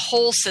conscious of the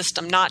whole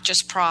system, not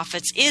just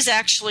profits, is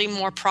actually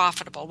more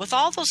profitable? With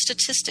all those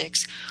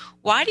statistics,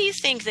 why do you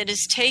think that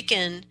it's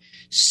taken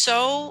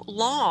so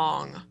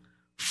long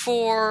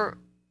for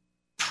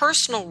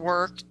personal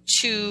work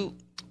to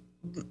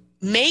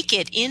make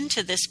it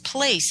into this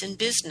place in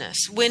business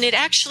when it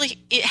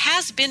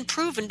has been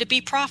proven to be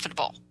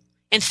profitable?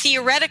 And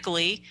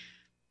theoretically,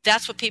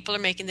 that's what people are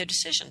making their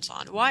decisions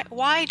on.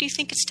 Why do you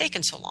think it's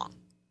taken so long?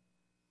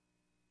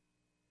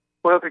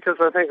 Well, because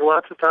I think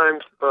lots of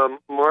times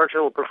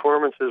marginal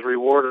performance is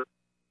rewarded,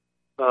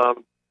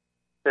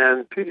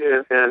 and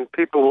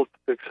people will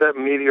accept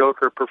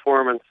mediocre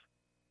performance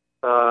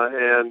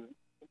and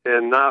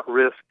not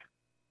risk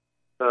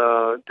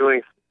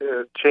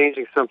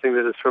changing something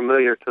that is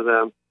familiar to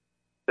them,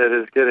 that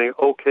is getting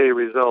okay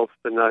results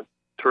but not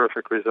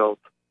terrific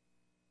results.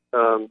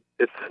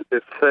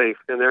 It's safe,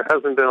 and there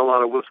hasn't been a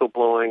lot of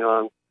whistleblowing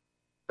on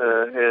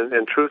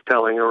and truth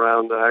telling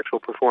around the actual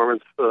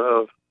performance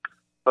of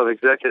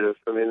executives.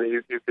 I mean,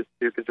 you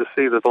could just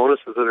see the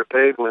bonuses that are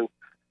paid when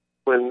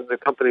the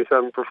companies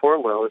haven't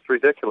performed well. It's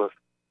ridiculous.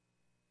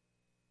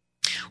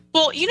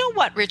 Well, you know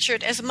what,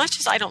 Richard? As much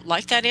as I don't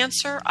like that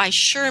answer, I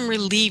sure am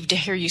relieved to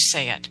hear you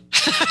say it.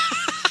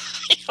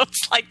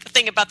 It's like the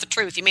thing about the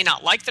truth. You may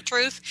not like the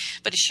truth,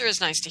 but it sure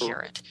is nice to hear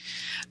it.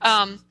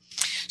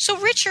 So,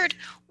 Richard,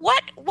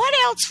 what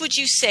else would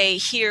you say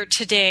here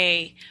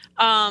today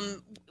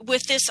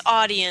with this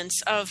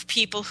audience of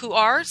people who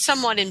are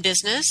somewhat in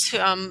business?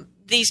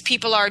 These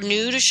people are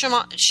new to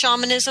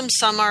shamanism.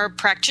 Some are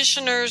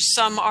practitioners.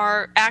 Some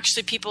are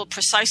actually people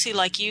precisely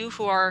like you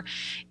who are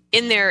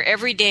in their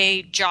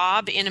everyday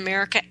job in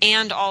America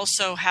and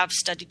also have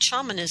studied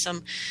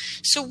shamanism.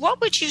 So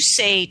what would you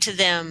say to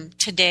them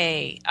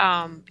today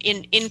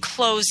in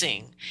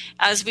closing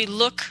as we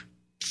look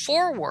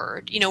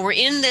forward? You know, we're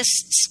in this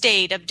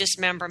state of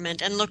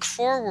dismemberment and look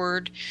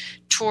forward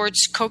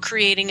towards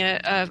co-creating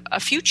a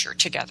future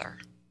together.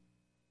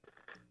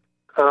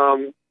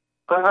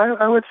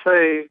 I would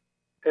say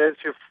as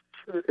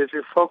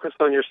you focus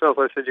on yourself,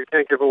 I said you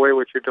can't give away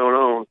what you don't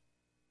own.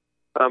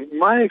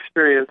 My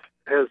experience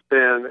has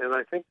been, and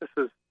I think this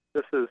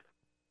is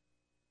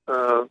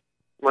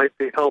might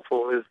be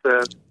helpful, is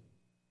that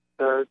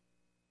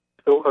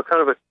so a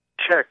kind of a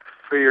check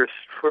for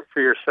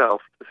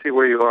yourself to see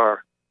where you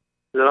are.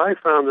 That I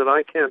found that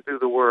I can't do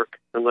the work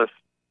unless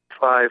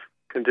 5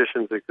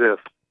 conditions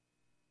exist.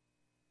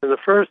 And the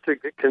first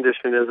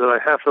condition is that I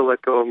have to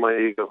let go of my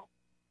ego.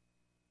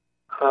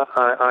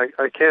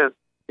 I can't,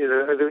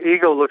 the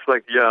ego looks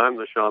like, yeah, I'm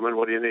the shaman,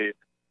 what do you need?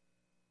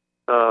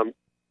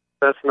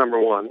 That's number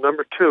one.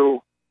 Number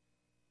 2,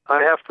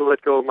 I have to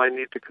let go of my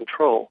need to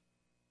control.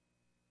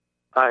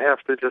 I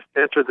have to just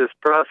enter this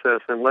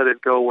process and let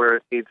it go where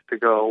it needs to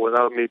go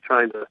without me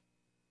trying to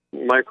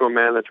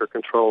micromanage or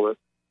control it.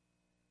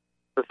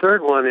 The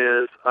third one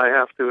is I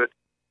have to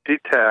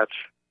detach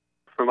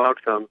from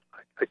outcomes.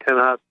 I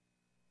cannot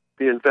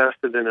be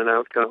invested in an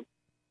outcome.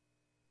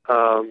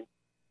 And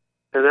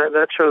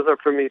that shows up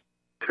for me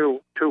two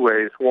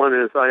ways. One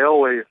is I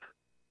always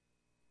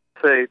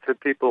say to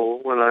people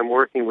when I'm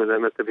working with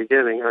them at the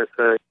beginning, I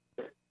say,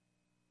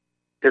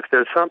 if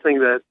there's something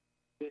that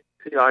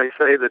I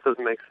say that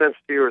doesn't make sense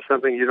to you or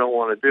something you don't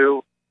want to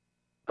do,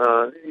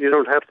 you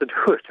don't have to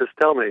do it. Just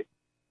tell me.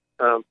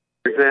 For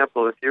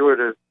example, if you were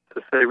to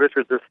say,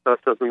 Richard, this stuff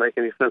doesn't make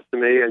any sense to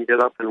me, and get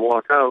up and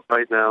walk out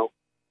right now,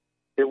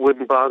 it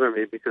wouldn't bother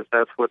me because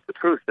that's what the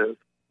truth is.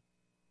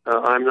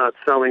 I'm not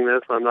selling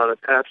this. I'm not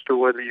attached to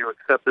whether you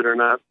accept it or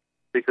not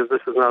because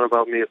this is not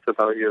about me. It's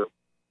about you.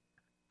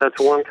 That's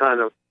one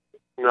kind of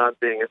not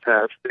being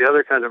attached. The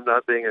other kind of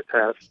not being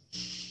attached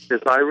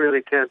is I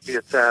really can't be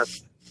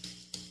attached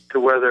to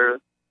whether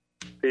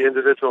the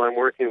individual I'm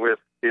working with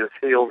is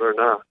healed or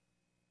not.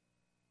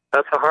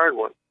 That's a hard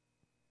one.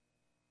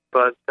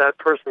 But that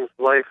person's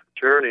life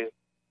journey,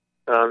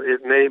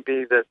 it may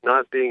be that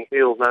not being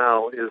healed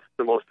now is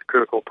the most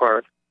critical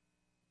part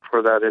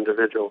for that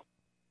individual.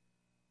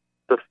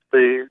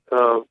 The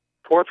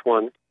fourth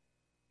one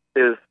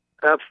is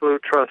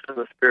absolute trust in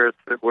the spirits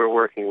that we're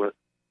working with.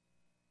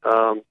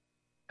 And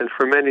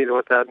for many,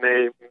 what that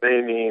may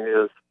mean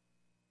is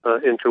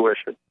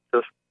intuition.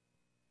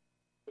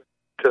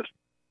 Just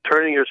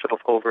turning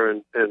yourself over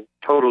and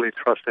totally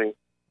trusting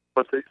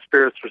what the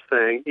spirits are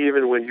saying,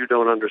 even when you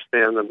don't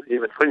understand them,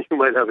 even when you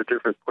might have a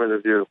different point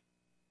of view.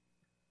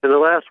 And the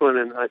last one,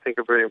 and I think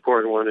a very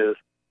important one, is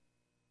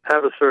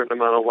have a certain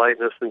amount of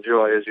lightness and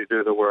joy as you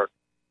do the work.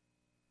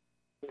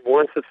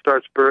 Once it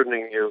starts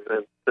burdening you,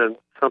 then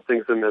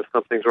something's amiss,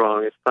 something's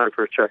wrong. It's time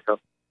for a checkup.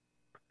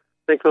 I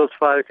think those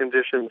 5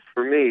 conditions,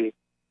 for me,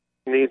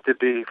 need to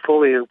be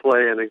fully in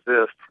play and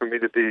exist for me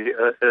to be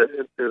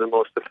the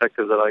most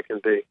effective that I can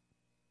be.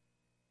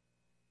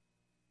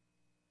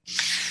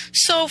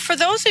 So for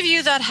those of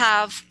you that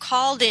have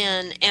called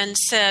in and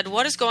said,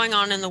 what is going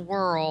on in the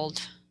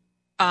world?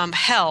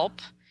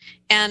 Help.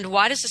 And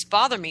why does this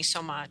bother me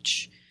so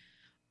much?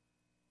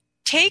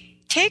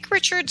 Take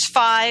Richard's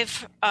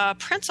 5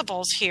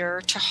 principles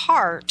here to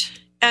heart.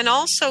 And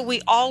also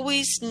we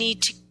always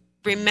need to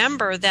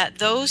remember that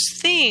those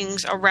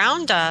things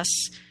around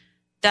us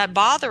that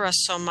bother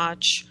us so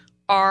much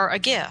are a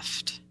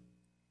gift.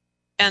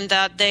 And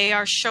that they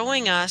are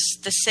showing us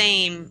the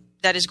same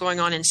that is going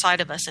on inside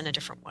of us in a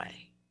different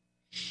way.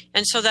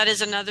 And so that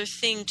is another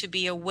thing to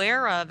be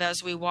aware of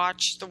as we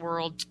watch the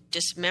world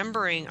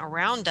dismembering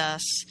around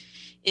us,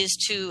 is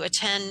to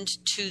attend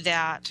to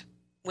that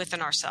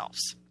within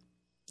ourselves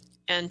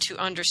and to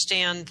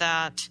understand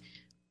that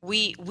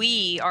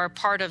we are a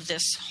part of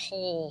this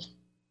whole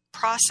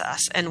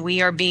process and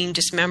we are being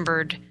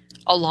dismembered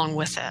along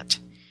with it.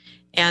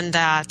 And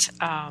that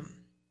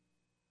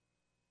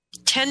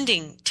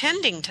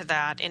tending to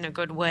that in a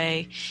good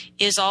way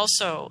is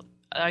also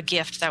a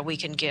gift that we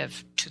can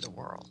give to the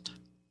world.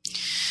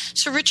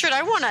 So, Richard,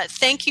 I want to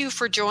thank you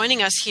for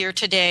joining us here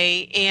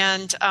today,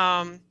 and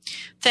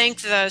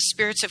thank the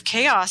spirits of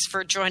chaos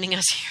for joining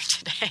us here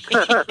today.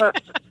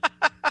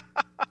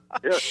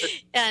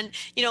 And,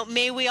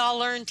 may we all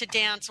learn to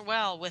dance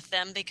well with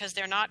them, because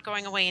they're not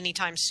going away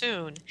anytime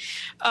soon.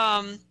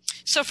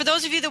 So for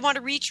those of you that want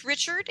to reach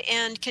Richard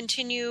and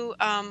continue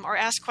or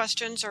ask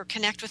questions or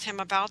connect with him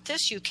about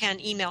this, you can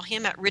email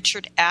him at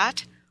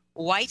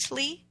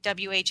richard@Whiteley,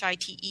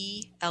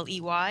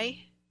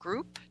 WHITELEY,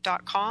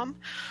 group.com,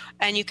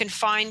 and you can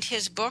find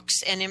his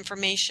books and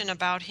information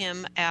about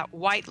him at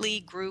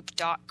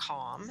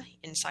whiteleygroup.com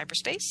in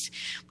cyberspace.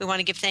 We want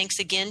to give thanks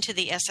again to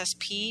the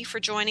SSP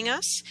for joining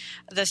us,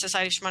 the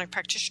Society of Shamanic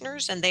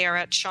Practitioners, and they are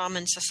at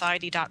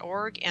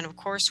shamansociety.org, and of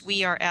course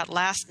we are at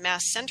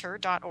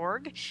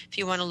lastmasscenter.org if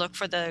you want to look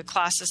for the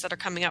classes that are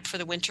coming up for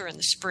the winter and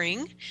the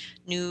spring.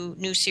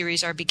 New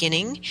series are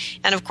beginning,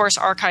 and of course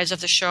archives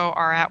of the show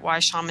are at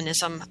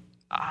whyshamanismnow.com.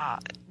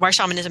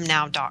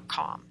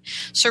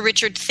 So,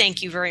 Richard,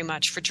 thank you very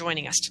much for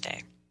joining us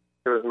today.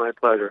 It was my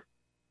pleasure.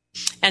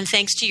 And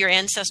thanks to your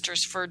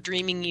ancestors for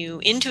dreaming you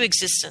into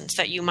existence,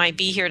 that you might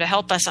be here to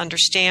help us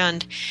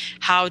understand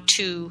how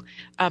to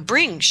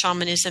bring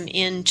shamanism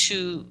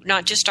into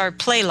not just our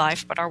play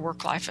life, but our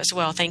work life as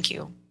well. Thank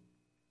you.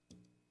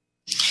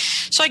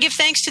 So I give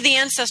thanks to the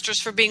ancestors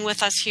for being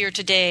with us here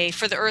today,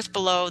 for the earth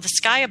below, the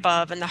sky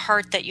above, and the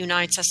heart that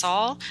unites us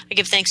all. I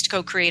give thanks to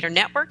Co-Creator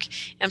Network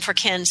and for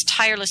Ken's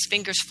tireless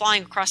fingers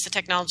flying across the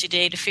technology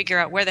today to figure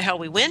out where the hell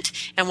we went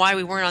and why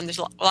we weren't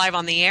live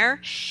on the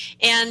air.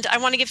 And I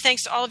want to give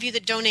thanks to all of you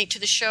that donate to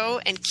the show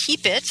and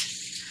keep it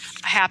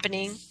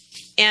happening.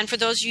 And for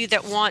those of you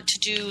that want to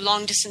do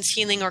long-distance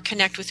healing or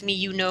connect with me,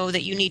 you know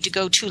that you need to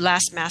go to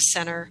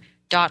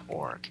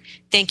lastmasscenter.org.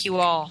 Thank you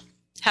all.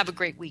 Have a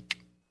great week.